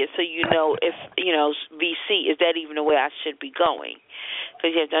appropriate. So if, VC, is that even the way I should be going?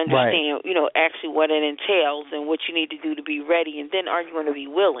 Because you have to understand, actually what it entails and what you need to do to be ready, and then are you going to be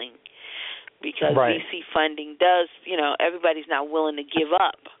willing? Because VC funding does, everybody's not willing to give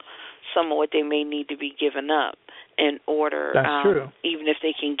up some of what they may need to be given up in order, even if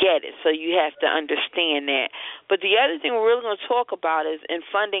they can get it. So you have to understand that. But the other thing we're really going to talk about is in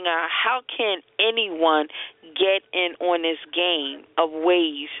funding, how can anyone get in on this game of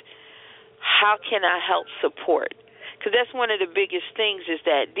ways, how can I help support? Because that's one of the biggest things is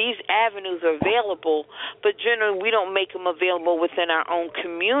that these avenues are available, but generally we don't make them available within our own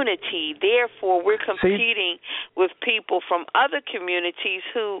community. Therefore, we're competing with people from other communities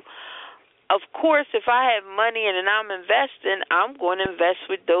who, of course, if I have money and I'm investing, I'm going to invest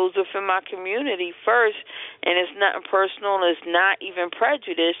with those within my community first, and it's nothing personal. It's not even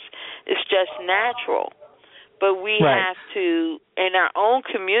prejudice. It's just natural. But we have to, in our own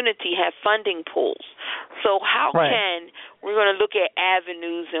community, have funding pools. So how can, we're going to look at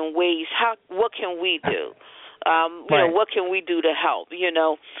avenues and ways, what can we do? What can we do to help?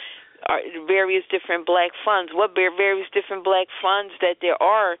 Various different black funds. What various different black funds that there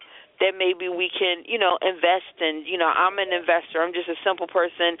are that maybe we can, invest in. I'm an investor. I'm just a simple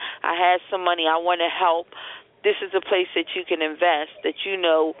person. I have some money. I want to help. This is a place that you can invest, that you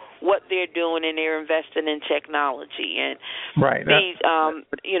know what they're doing and they're investing in technology. And these,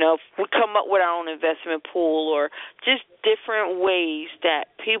 we come up with our own investment pool or just different ways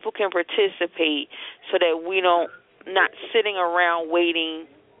that people can participate so that we not sitting around waiting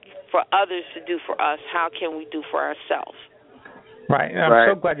for others to do for us. How can we do for ourselves? Right. And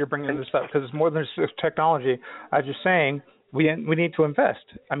I'm so glad you're bringing this up because it's more than just technology. I was just saying, we need to invest.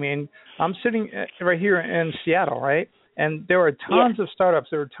 I mean, I'm sitting right here in Seattle, right? And there are tons of startups.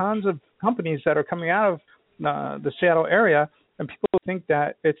 There are tons of companies that are coming out of the Seattle area and people think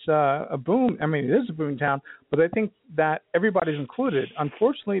that it's a boom. I mean, it is a booming town, but they think that everybody's included.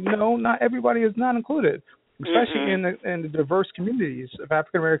 Unfortunately, no, not everybody is not included, especially in the diverse communities of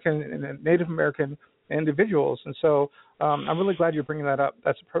African American and Native American individuals. And so I'm really glad you're bringing that up.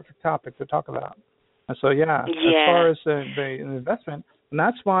 That's a perfect topic to talk about. And so, as far as the investment, and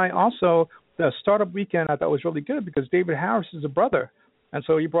that's why also the startup weekend I thought was really good, because David Harris is a brother. And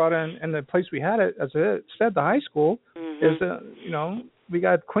so he brought in, and the place we had it, as it said, the high school is, we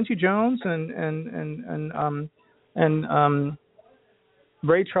got Quincy Jones and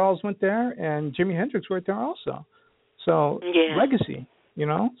Ray Charles went there, and Jimi Hendrix went there also. So legacy,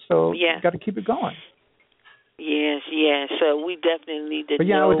 so got to keep it going. Yes. So we definitely need to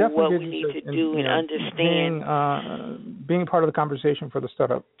know what we need to do and understand. Being part of the conversation for the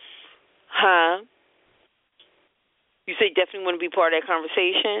startup. Huh? You say definitely want to be part of that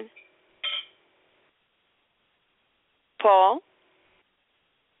conversation? Paul?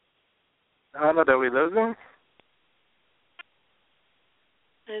 I don't know, that we losing?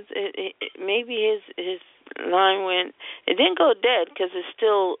 Maybe his line went. It didn't go dead because it's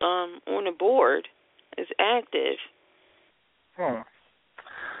still on the board. It's active.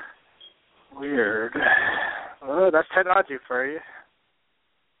 Weird. Well, that's technology for you.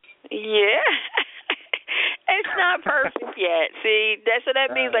 Yeah. It's not perfect yet. See, that's what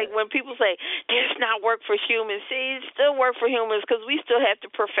that means. Like when people say, "It's not work for humans," see, it still work for humans because we still have to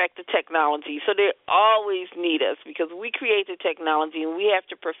perfect the technology. So they always need us because we create the technology and we have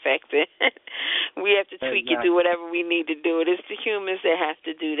to perfect it. We have to tweak it, do whatever we need to do it. It's the humans that have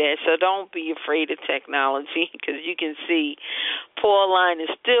to do that. So don't be afraid of technology because you can see Paul's line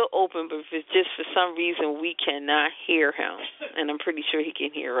is still open, but if it's just for some reason we cannot hear him, and I'm pretty sure he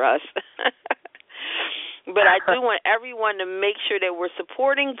can hear us. But I do want everyone to make sure that we're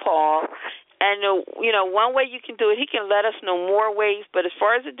supporting Paul. And, one way you can do it, he can let us know more ways. But as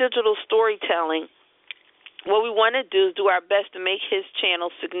far as the digital storytelling, what we want to do is do our best to make his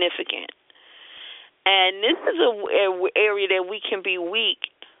channel significant. And this is an area that we can be weak.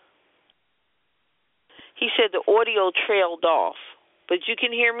 He said the audio trailed off. But you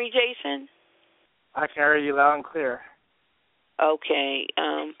can hear me, Jason? I can hear you loud and clear. Okay.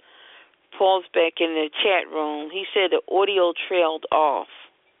 Paul's back in the chat room. He said the audio trailed off.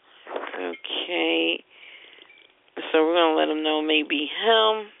 Okay. So we're going to let him know maybe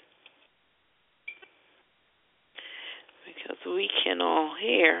him. Because we can all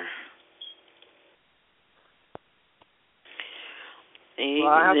hear.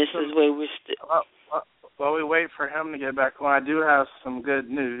 And this is where we're still... While we wait for him to get back on, I do have some good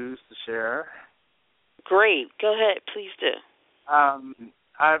news to share. Great. Go ahead. Please do.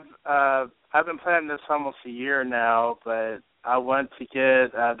 I've been planning this almost a year now, but I want to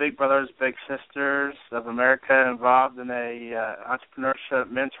get Big Brothers Big Sisters of America involved in a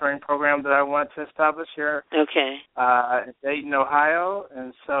entrepreneurship mentoring program that I want to establish here. Okay. In Dayton, Ohio,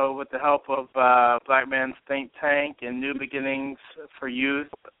 and so with the help of Black Men's Think Tank and New Beginnings for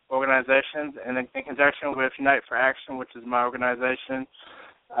Youth organizations, and in conjunction with Unite for Action, which is my organization,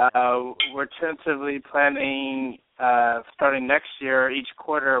 we're tentatively planning, starting next year, each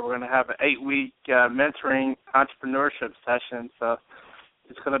quarter, we're going to have an 8-week mentoring entrepreneurship session. So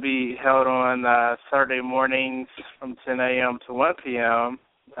it's going to be held on Saturday mornings from 10 a.m. to 1 p.m.,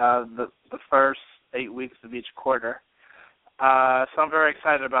 the first 8 weeks of each quarter. So I'm very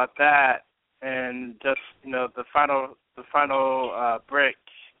excited about that. And just, the final brick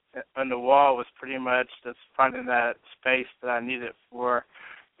on the wall was pretty much just finding that space that I needed for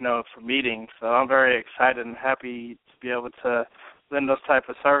meetings. So I'm very excited and happy to be able to lend those type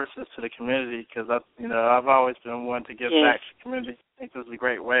of services to the community because, I've always been one to give back to the community. I think this is a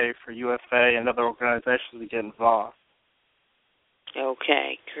great way for UFA and other organizations to get involved.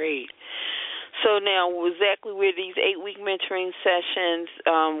 Okay, great. So now exactly where these 8-week mentoring sessions,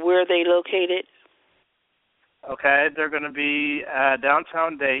 where are they located? Okay, they're going to be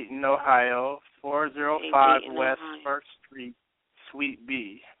downtown Dayton, Ohio, 405 West 1st Street, Suite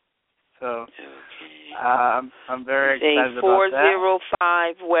B. So I'm very excited about that.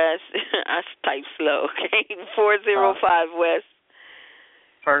 405 West. I type slow. Okay, 405 West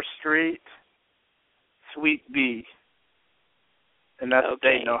 1st Street, Suite B, and that's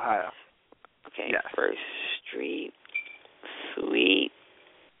Dayton, Ohio. Okay, yes. 1st Street, Suite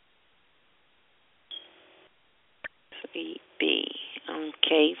B.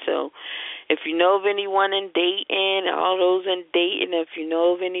 Okay, so if you know of anyone in Dayton, all those in Dayton, if you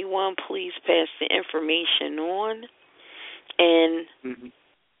know of anyone, please pass the information on. And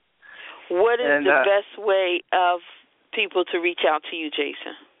what is the best way of people to reach out to you,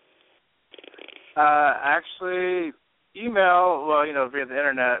 Jason? Actually, email, well, via the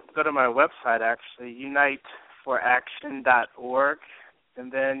internet, go to my website, actually, uniteforaction.org,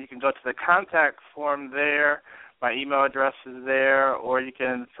 and then you can go to the contact form there. My email address is there, or you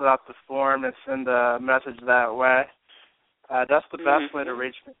can fill out the form and send a message that way. That's the best way to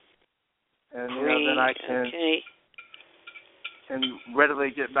reach me. And then I can readily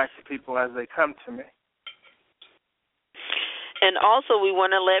get back to people as they come to me. And also, we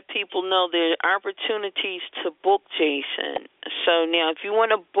want to let people know there are opportunities to book Jason. So now, if you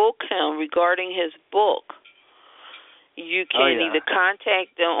want to book him regarding his book, you can either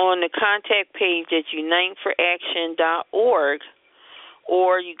contact them on the contact page at uniteforaction.org,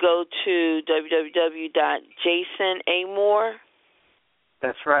 or you go to www.jasonamore.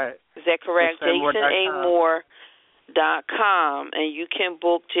 That's right. Is that correct? JasonAmore.com, and you can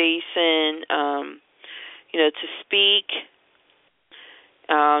book Jason, to speak,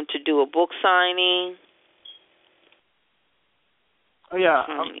 to do a book signing. Oh yeah,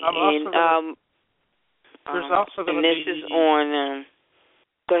 I'm also. There's also going to be. And this is on.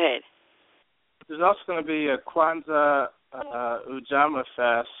 Go ahead. There's also going to be a Kwanzaa Ujamaa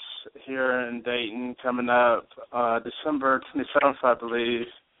Fest here in Dayton coming up December 27th, I believe.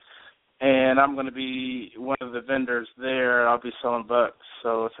 And I'm going to be one of the vendors there. I'll be selling books.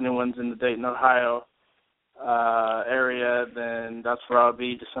 So if anyone's in the Dayton, Ohio area, then that's where I'll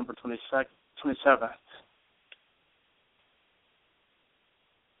be December 27th.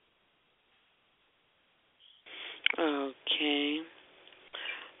 Okay.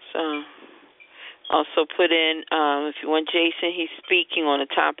 So also put in, if you want Jason, he's speaking on the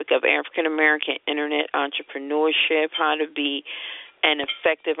topic of African American internet entrepreneurship, how to be an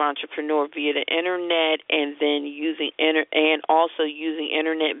effective entrepreneur via the internet, and then using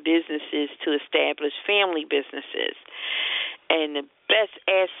internet businesses to establish family businesses. And the best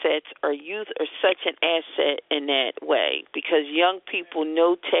assets are youth are such an asset in that way, because young people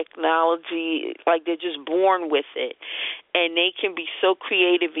know technology like they're just born with it, and they can be so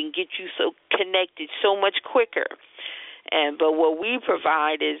creative and get you so connected so much quicker. But what we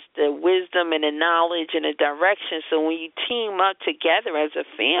provide is the wisdom and the knowledge and the direction. So when you team up together as a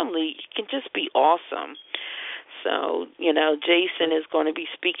family, it can just be awesome. So, Jason is going to be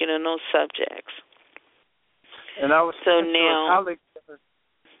speaking on those subjects. And I was speaking to a colleague.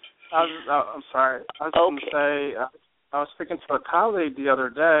 I'm sorry. I was going to say, I was speaking to a colleague the other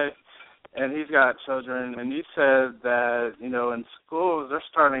day, and he's got children, and he said that, in schools, they're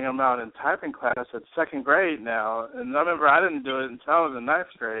starting them out in typing class at second grade now. And I remember I didn't do it until I was in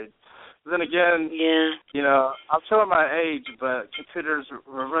ninth grade. But then again, I'm showing my age, but computers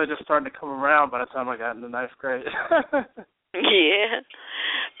were really just starting to come around by the time I got into ninth grade. Yeah.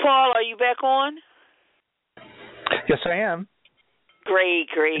 Paul, are you back on? Yes, I am. Great.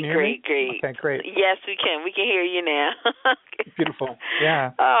 Okay, great. Yes, we can. We can hear you now. Beautiful.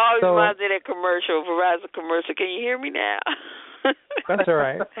 Yeah. Oh, it reminds me of that commercial, Verizon commercial. Can you hear me now? That's all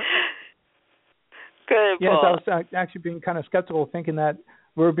right. Good, yes, Paul. I was actually being kind of skeptical, thinking that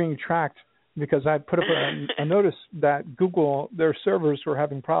we were being tracked, because I put up a notice that Google, their servers were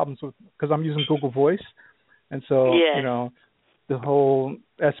having problems because I'm using Google Voice, and so the whole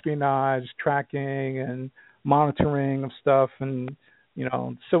espionage, tracking, and monitoring of stuff, and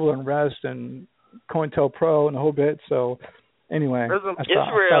civil unrest and COINTELPRO and the whole bit. So anyway, it's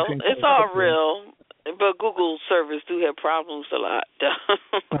real. It's all real. But Google servers do have problems a lot.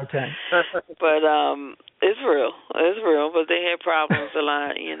 Okay. But it's real. It's real. But they have problems a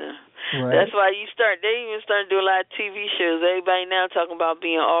lot. Right. That's why they even started doing a lot of TV shows. Everybody now talking about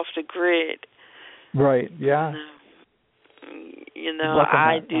being off the grid. Right. Yeah.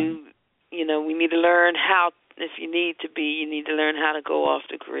 I do. We need to learn how. If you need to learn how to go off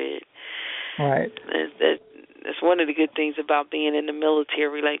the grid. Right. That's one of the good things about being in the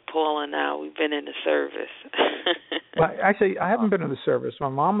military, like Paul and I. We've been in the service. Well, actually, I haven't been in the service. My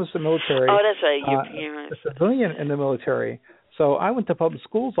mom was in the military. Oh, that's right. Your parents. A civilian in the military. So I went to public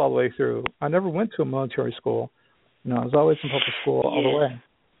schools all the way through. I never went to a military school. I was always in public school all the way.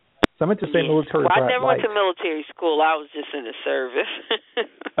 So I meant to say military. Well, I never went to military school. I was just in the service.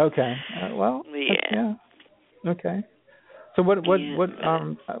 Okay. Yeah. Okay. So what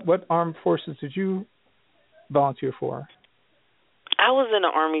armed forces did you volunteer for? I was in the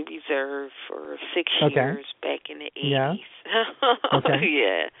Army Reserve for 6 years back in the 80s. Yeah. Okay.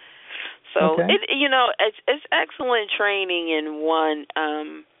 Yeah. So it's excellent training, and one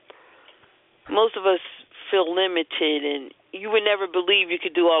most of us feel limited, and you would never believe you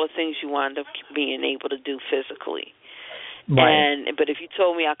could do all the things you wind up being able to do physically. Right. But if you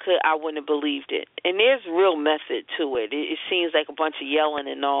told me I could, I wouldn't have believed it. And there's real method to it. It seems like a bunch of yelling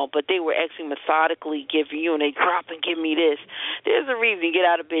and all, but they were actually methodically giving you, and they drop and give me this. There's a reason you get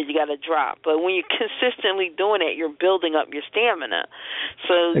out of bed, you got to drop. But when you're consistently doing that, you're building up your stamina.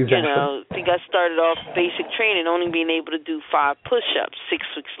 So, Exactly. I think I started off basic training only being able to do 5 push-ups. 6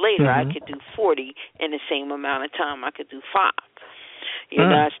 weeks later, I could do 40 in the same amount of time I could do 5.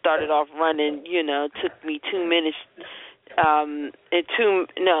 I started off running, it took me 2 minutes. It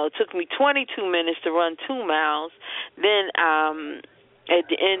took me 22 minutes to run 2 miles. Then at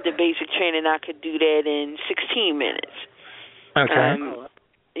the end of basic training, I could do that in 16 minutes. Okay.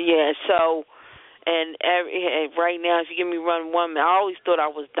 So, and right now, if you give me run 1 mile, I always thought I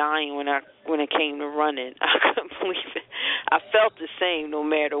was dying when it came to running. I couldn't believe it. I felt the same no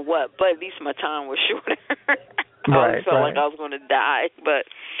matter what, but at least my time was shorter. I always felt like I was going to die, but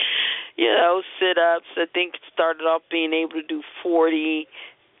sit-ups. I think it started off being able to do 40.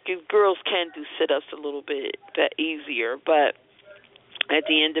 Girls can do sit-ups a little bit easier, but at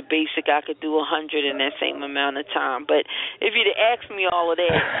the end of basic, I could do 100 in that same amount of time. But if you'd asked me all of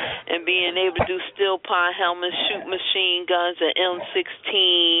that and being able to do steel pine helmets, shoot machine guns, an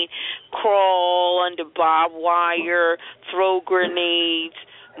M16, crawl under barbed wire, throw grenades,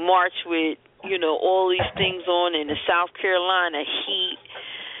 march with, all these things on in the South Carolina heat,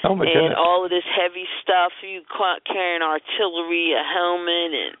 and all of this heavy stuff, you carrying artillery, a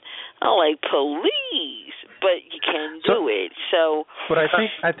helmet, and I'm like, police, but you can do it. So, but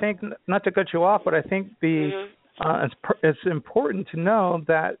I think not to cut you off, but I think it's important to know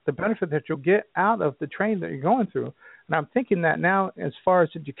that the benefit that you'll get out of the training that you're going through. And I'm thinking that now, as far as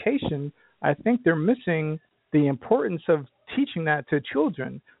education, I think they're missing the importance of teaching that to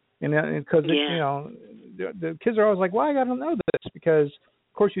children. Because the kids are always like, "Well, I got to know this," because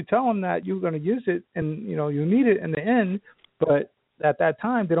of course you tell them that you're going to use it and you need it in the end, but at that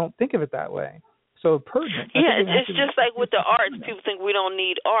time they don't think of it that way. So pertinent. It's just like with the arts. People think we don't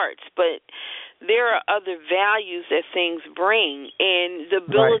need arts, but there are other values that things bring, and the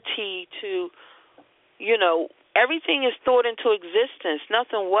ability to, everything is thought into existence.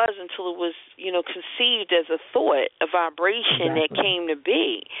 Nothing was until it was, conceived as a thought, a vibration that came to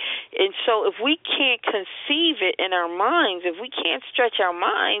be. And so if we can't conceive it in our minds, if we can't stretch our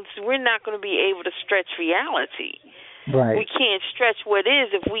minds, we're not going to be able to stretch reality. Right. We can't stretch what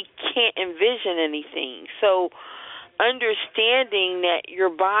is if we can't envision anything. So understanding that your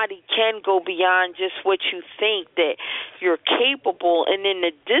body can go beyond just what you think, that you're capable, and then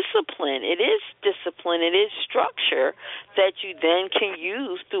the discipline, it is structure that you then can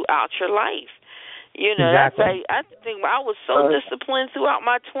use throughout your life. Exactly. I think I was so disciplined throughout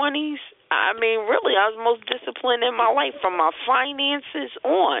my 20s. I mean, really, I was most disciplined in my life from my finances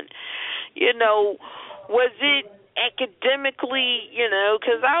on. Was it academically,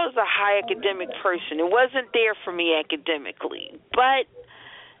 because I was a high academic person. It wasn't there for me academically, but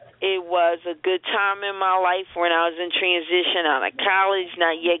it was a good time in my life when I was in transition out of college,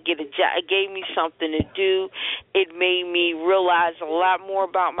 not yet get a job. It gave me something to do. It made me realize a lot more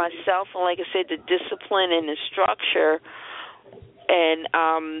about myself, and like I said, the discipline and the structure and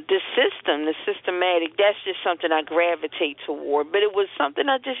the systematic, that's just something I gravitate toward. But it was something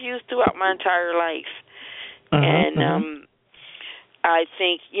I just used throughout my entire life. I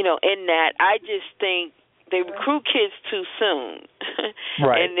think, in that, I just think they recruit kids too soon.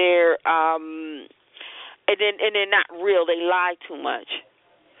 Right. And they're and they're not real. They lie too much.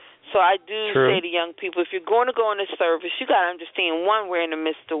 So I do say to young people, if you're going to go in the service, you got to understand, one, we're in the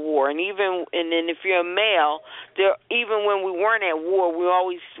midst of war, and then if you're a male, even when we weren't at war, we're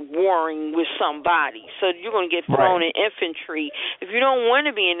always warring with somebody. So you're going to get thrown in infantry. If you don't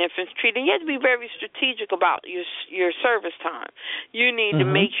want to be in infantry, then you have to be very strategic about your service time. You need to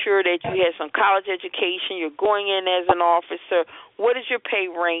make sure that you have some college education. You're going in as an officer. What is your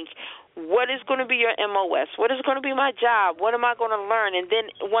pay rank? What is going to be your MOS? What is going to be my job? What am I going to learn? And then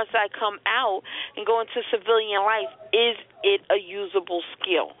once I come out and go into civilian life, is it a usable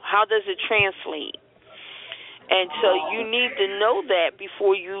skill? How does it translate? And so you need to know that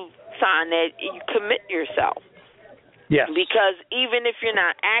before you sign that, you commit yourself. Yes. Because even if you're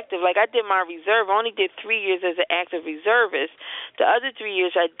not active, like I did my reserve, I only did 3 years as an active reservist. The other 3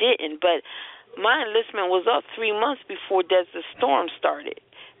 years I didn't, but my enlistment was up 3 months before Desert Storm started.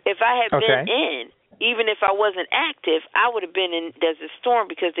 If I had been in, even if I wasn't active, I would have been in Desert Storm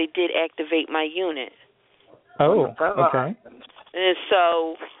because they did activate my unit. Oh, okay. And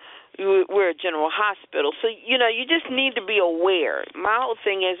so we're a general hospital. So, you just need to be aware. My whole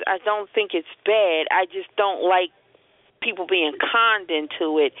thing is I don't think it's bad. I just don't like people being conned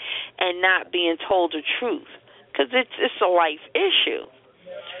into it and not being told the truth. because it's a life issue.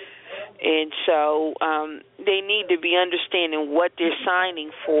 And so they need to be understanding what they're signing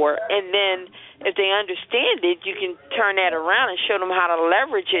for. And then if they understand it, you can turn that around and show them how to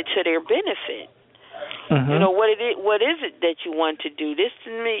leverage it to their benefit. Mm-hmm. You know, what is it that you want to do? This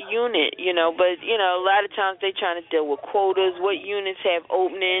unit, but, a lot of times they're trying to deal with quotas, what units have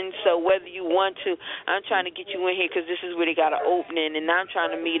openings. So whether you want to, I'm trying to get you in here because this is where they got an opening, and I'm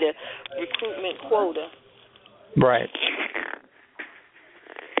trying to meet a recruitment quota. Right.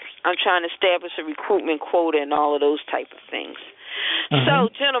 I'm trying to establish a recruitment quota and all of those type of things. Mm-hmm. So,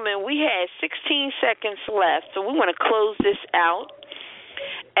 gentlemen, we had 16 seconds left, so we want to close this out.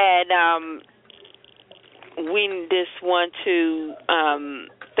 And we just want to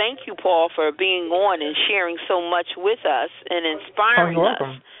thank you, Paul, for being on and sharing so much with us and inspiring us.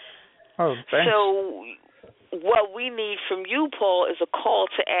 Welcome. Oh, thanks. So what we need from you, Paul, is a call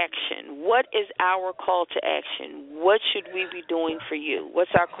to action. What is our call to action? What should we be doing for you?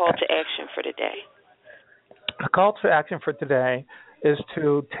 What's our call to action for today? The call to action for today is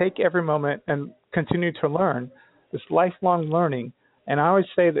to take every moment and continue to learn. This lifelong learning. And I always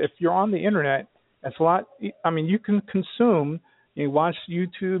say that if you're on the internet, it's a lot. I mean, you can consume, you watch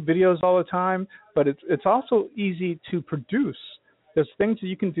YouTube videos all the time, but it's also easy to produce. There's things that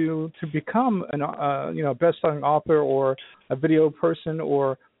you can do to become a best-selling author or a video person,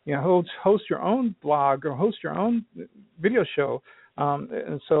 or host your own blog or host your own video show.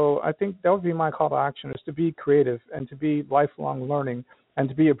 And so I think that would be my call to action: is to be creative and to be lifelong learning and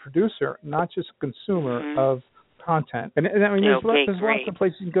to be a producer, not just a consumer of content. And I mean, there's lots of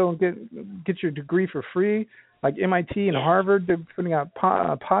places you can go and get your degree for free, like MIT and Harvard. They're putting out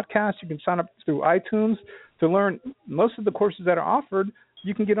podcasts. You can sign up through iTunes to learn. Most of the courses that are offered,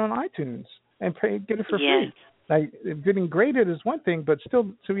 you can get on iTunes and get it for free. Like, getting graded is one thing, but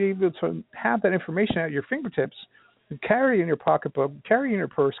still to be able to have that information at your fingertips, carry in your pocketbook, carry in your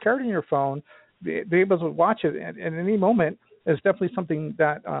purse, carry in your phone, be able to watch it at any moment is definitely something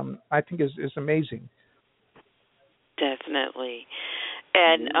that I think is amazing. Definitely.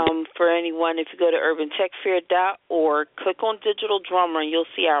 And for anyone, if you go to urbantechfair.org, click on Digital Drummer, and you'll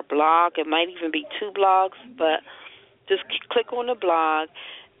see our blog. It might even be 2 blogs, but just click on the blog,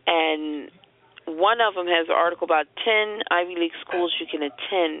 and one of them has an article about 10 Ivy League schools you can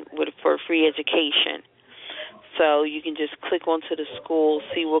attend for free education. So you can just click onto the school,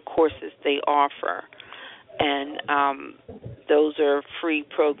 see what courses they offer, and those are free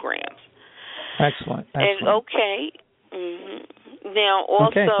programs. Excellent. And okay. Mm-hmm. Now,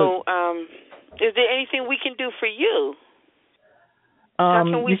 also, is there anything we can do for you? How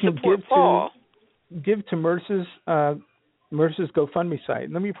can we support Paul? Give to Merce's GoFundMe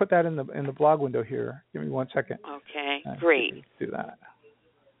site. Let me put that in the blog window here. Give me 1 second. Okay, great. Do that.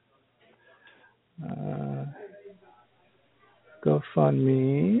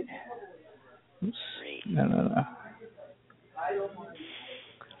 GoFundMe. Oops. No.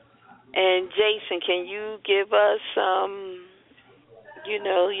 And Jason, can you give us,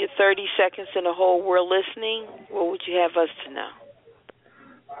 your 30 seconds in the whole world listening? What would you have us to know?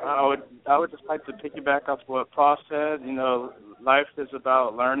 I would just like to piggyback off what Paul said. Life is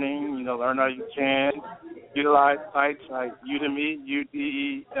about learning. Learn how you can. Utilize sites like Udemy,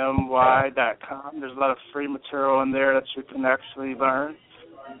 udemy.com. There's a lot of free material in there that you can actually learn.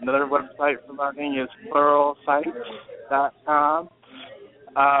 Another website for learning is pluralsites.com.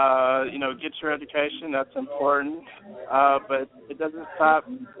 Get your education. That's important. But it doesn't stop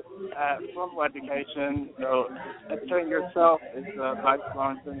at formal education. Educating yourself is a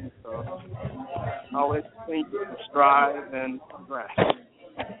lifelong thing. So always think, strive, and progress.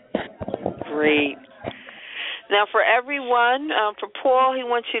 Great. Now, for everyone, for Paul, he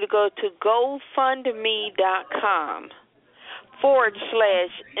wants you to go to GoFundMe.com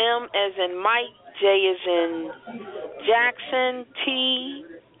 /M as in Mike, J as in Jackson, T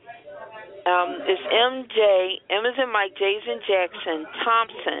is MJ, M as in Mike, J as in Jackson,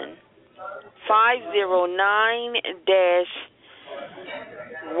 Thompson,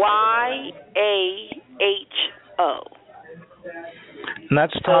 509-YAHO. And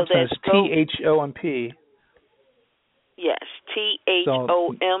that's Thompson. It's THOMP. Yes,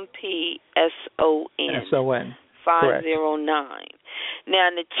 THOMPSON. SON. 509. Now,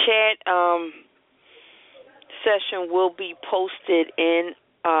 in the chat session will be posted in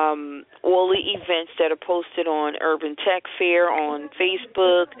all the events that are posted on Urban Tech Fair, on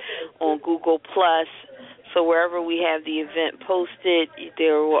Facebook, on Google+. So wherever we have the event posted,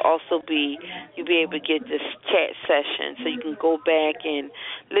 there will also be, you'll be able to get this chat session. So you can go back and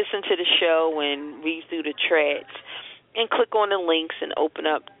listen to the show and read through the chats and click on the links and open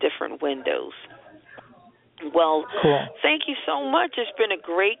up different windows. Well, cool. Thank you so much. It's been a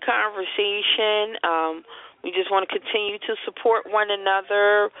great conversation. We just want to continue to support one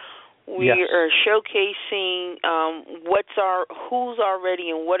another. We are showcasing who's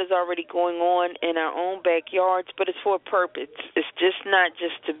already and what is already going on in our own backyards, but it's for a purpose. It's just not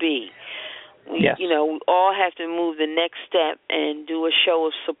just to be. We all have to move the next step and do a show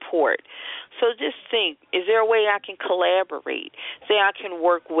of support. So just think, is there a way I can collaborate? Say I can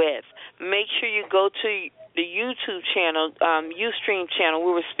work with. Make sure you go to the YouTube channel, Ustream channel.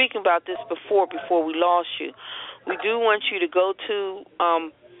 We were speaking about this before we lost you. We do want you to go to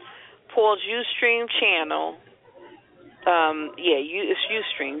Paul's Ustream channel. It's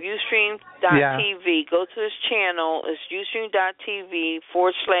Ustream. Ustream.tv. Go to his channel. It's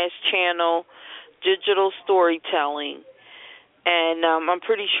Ustream.tv/channel digital storytelling. And I'm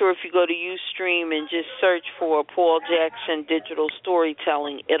pretty sure if you go to Ustream and just search for Paul Jackson digital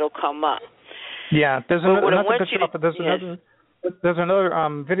storytelling, it'll come up. Yeah, there's another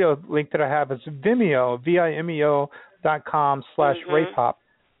video link that I have. It's Vimeo, Vimeo.com/Raypop.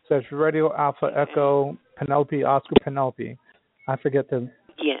 So it's Radio Alpha Echo Penelope Oscar Penelope. I forget the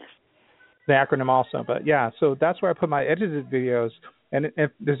acronym also, but so that's where I put my edited videos. And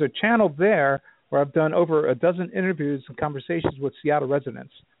if there's a channel there where I've done over a dozen interviews and conversations with Seattle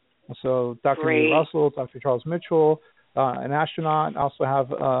residents. So Dr. Lee Russell, Dr. Charles Mitchell, an astronaut. I also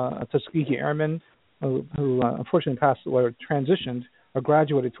have a Tuskegee Airman who unfortunately passed away or transitioned or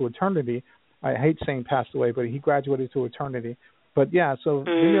graduated to eternity. I hate saying passed away, but he graduated to eternity. But so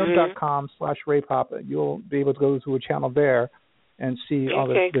video.com/Raypop, you'll be able to go to a channel there and see all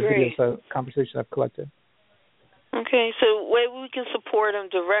the videos, conversations I've collected. Okay, so way we can support him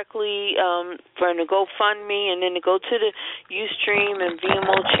directly from the GoFundMe and then to go to the Ustream and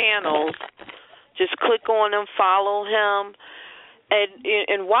Vimeo channels. Just click on them, follow him,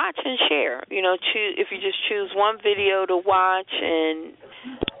 and watch and share. If you just choose one video to watch and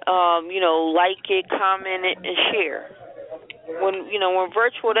like it, comment it, and share. When we're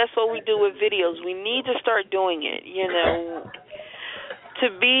virtual, that's what we do with videos. We need to start doing it. To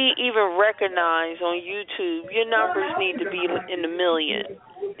be even recognized on YouTube, your numbers need to be in the million.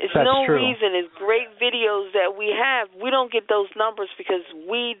 It's no reason, as great videos that we have, we don't get those numbers because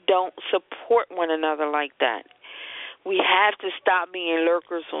we don't support one another like that. We have to stop being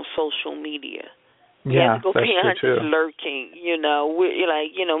lurkers on social media. We have to go beyond just lurking.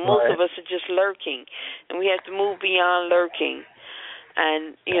 Most of us are just lurking, and we have to move beyond lurking.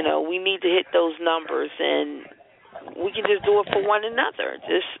 And we need to hit those numbers, and we can just do it for one another.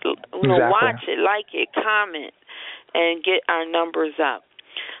 Just watch it, like it, comment, and get our numbers up.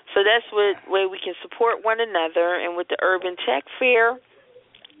 So that's what way we can support one another. And with the Urban Tech Fair,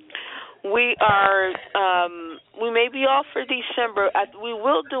 we are we may be off for December. We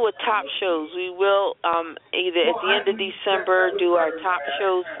will do a top shows. We will either at the end of December do our top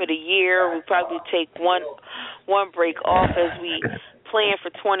shows for the year. We'll probably take one break off as we plan for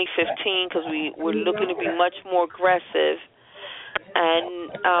 2015 because we're looking to be much more aggressive.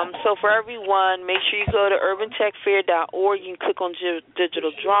 And so for everyone, make sure you go to urbantechfair.org. You can click on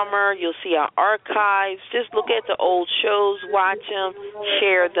Digital Drummer. You'll see our archives. Just look at the old shows, watch them,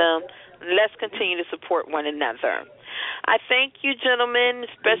 share them. Let's continue to support one another. I thank you, gentlemen.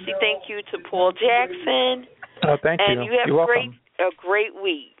 Especially thank you to Paul Jackson. Oh, thank you. And you have a great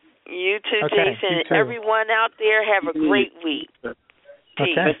week. You too, Jason. You too. And everyone out there, have a great week.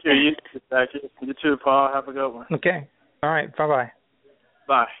 Okay. Thank you. You too, Paul. Have a good one. Okay. All right. Bye-bye.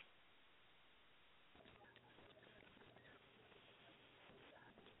 Bye.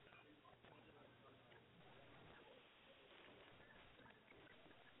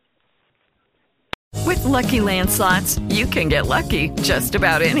 With Lucky Land Slots, you can get lucky just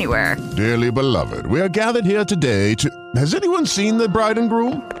about anywhere. Dearly beloved, we are gathered here today to... Has anyone seen the bride and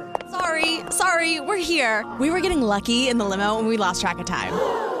groom? Sorry, we're here. We were getting lucky in the limo and we lost track of time.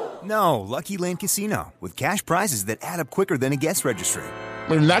 No, Lucky Land Casino, with cash prizes that add up quicker than a guest registry.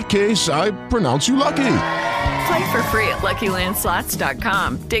 In that case, I pronounce you lucky. Play for free at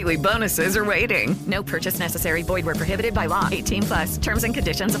LuckyLandSlots.com. Daily bonuses are waiting. No purchase necessary. Void where prohibited by law. 18+. Terms and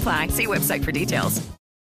conditions apply. See website for details.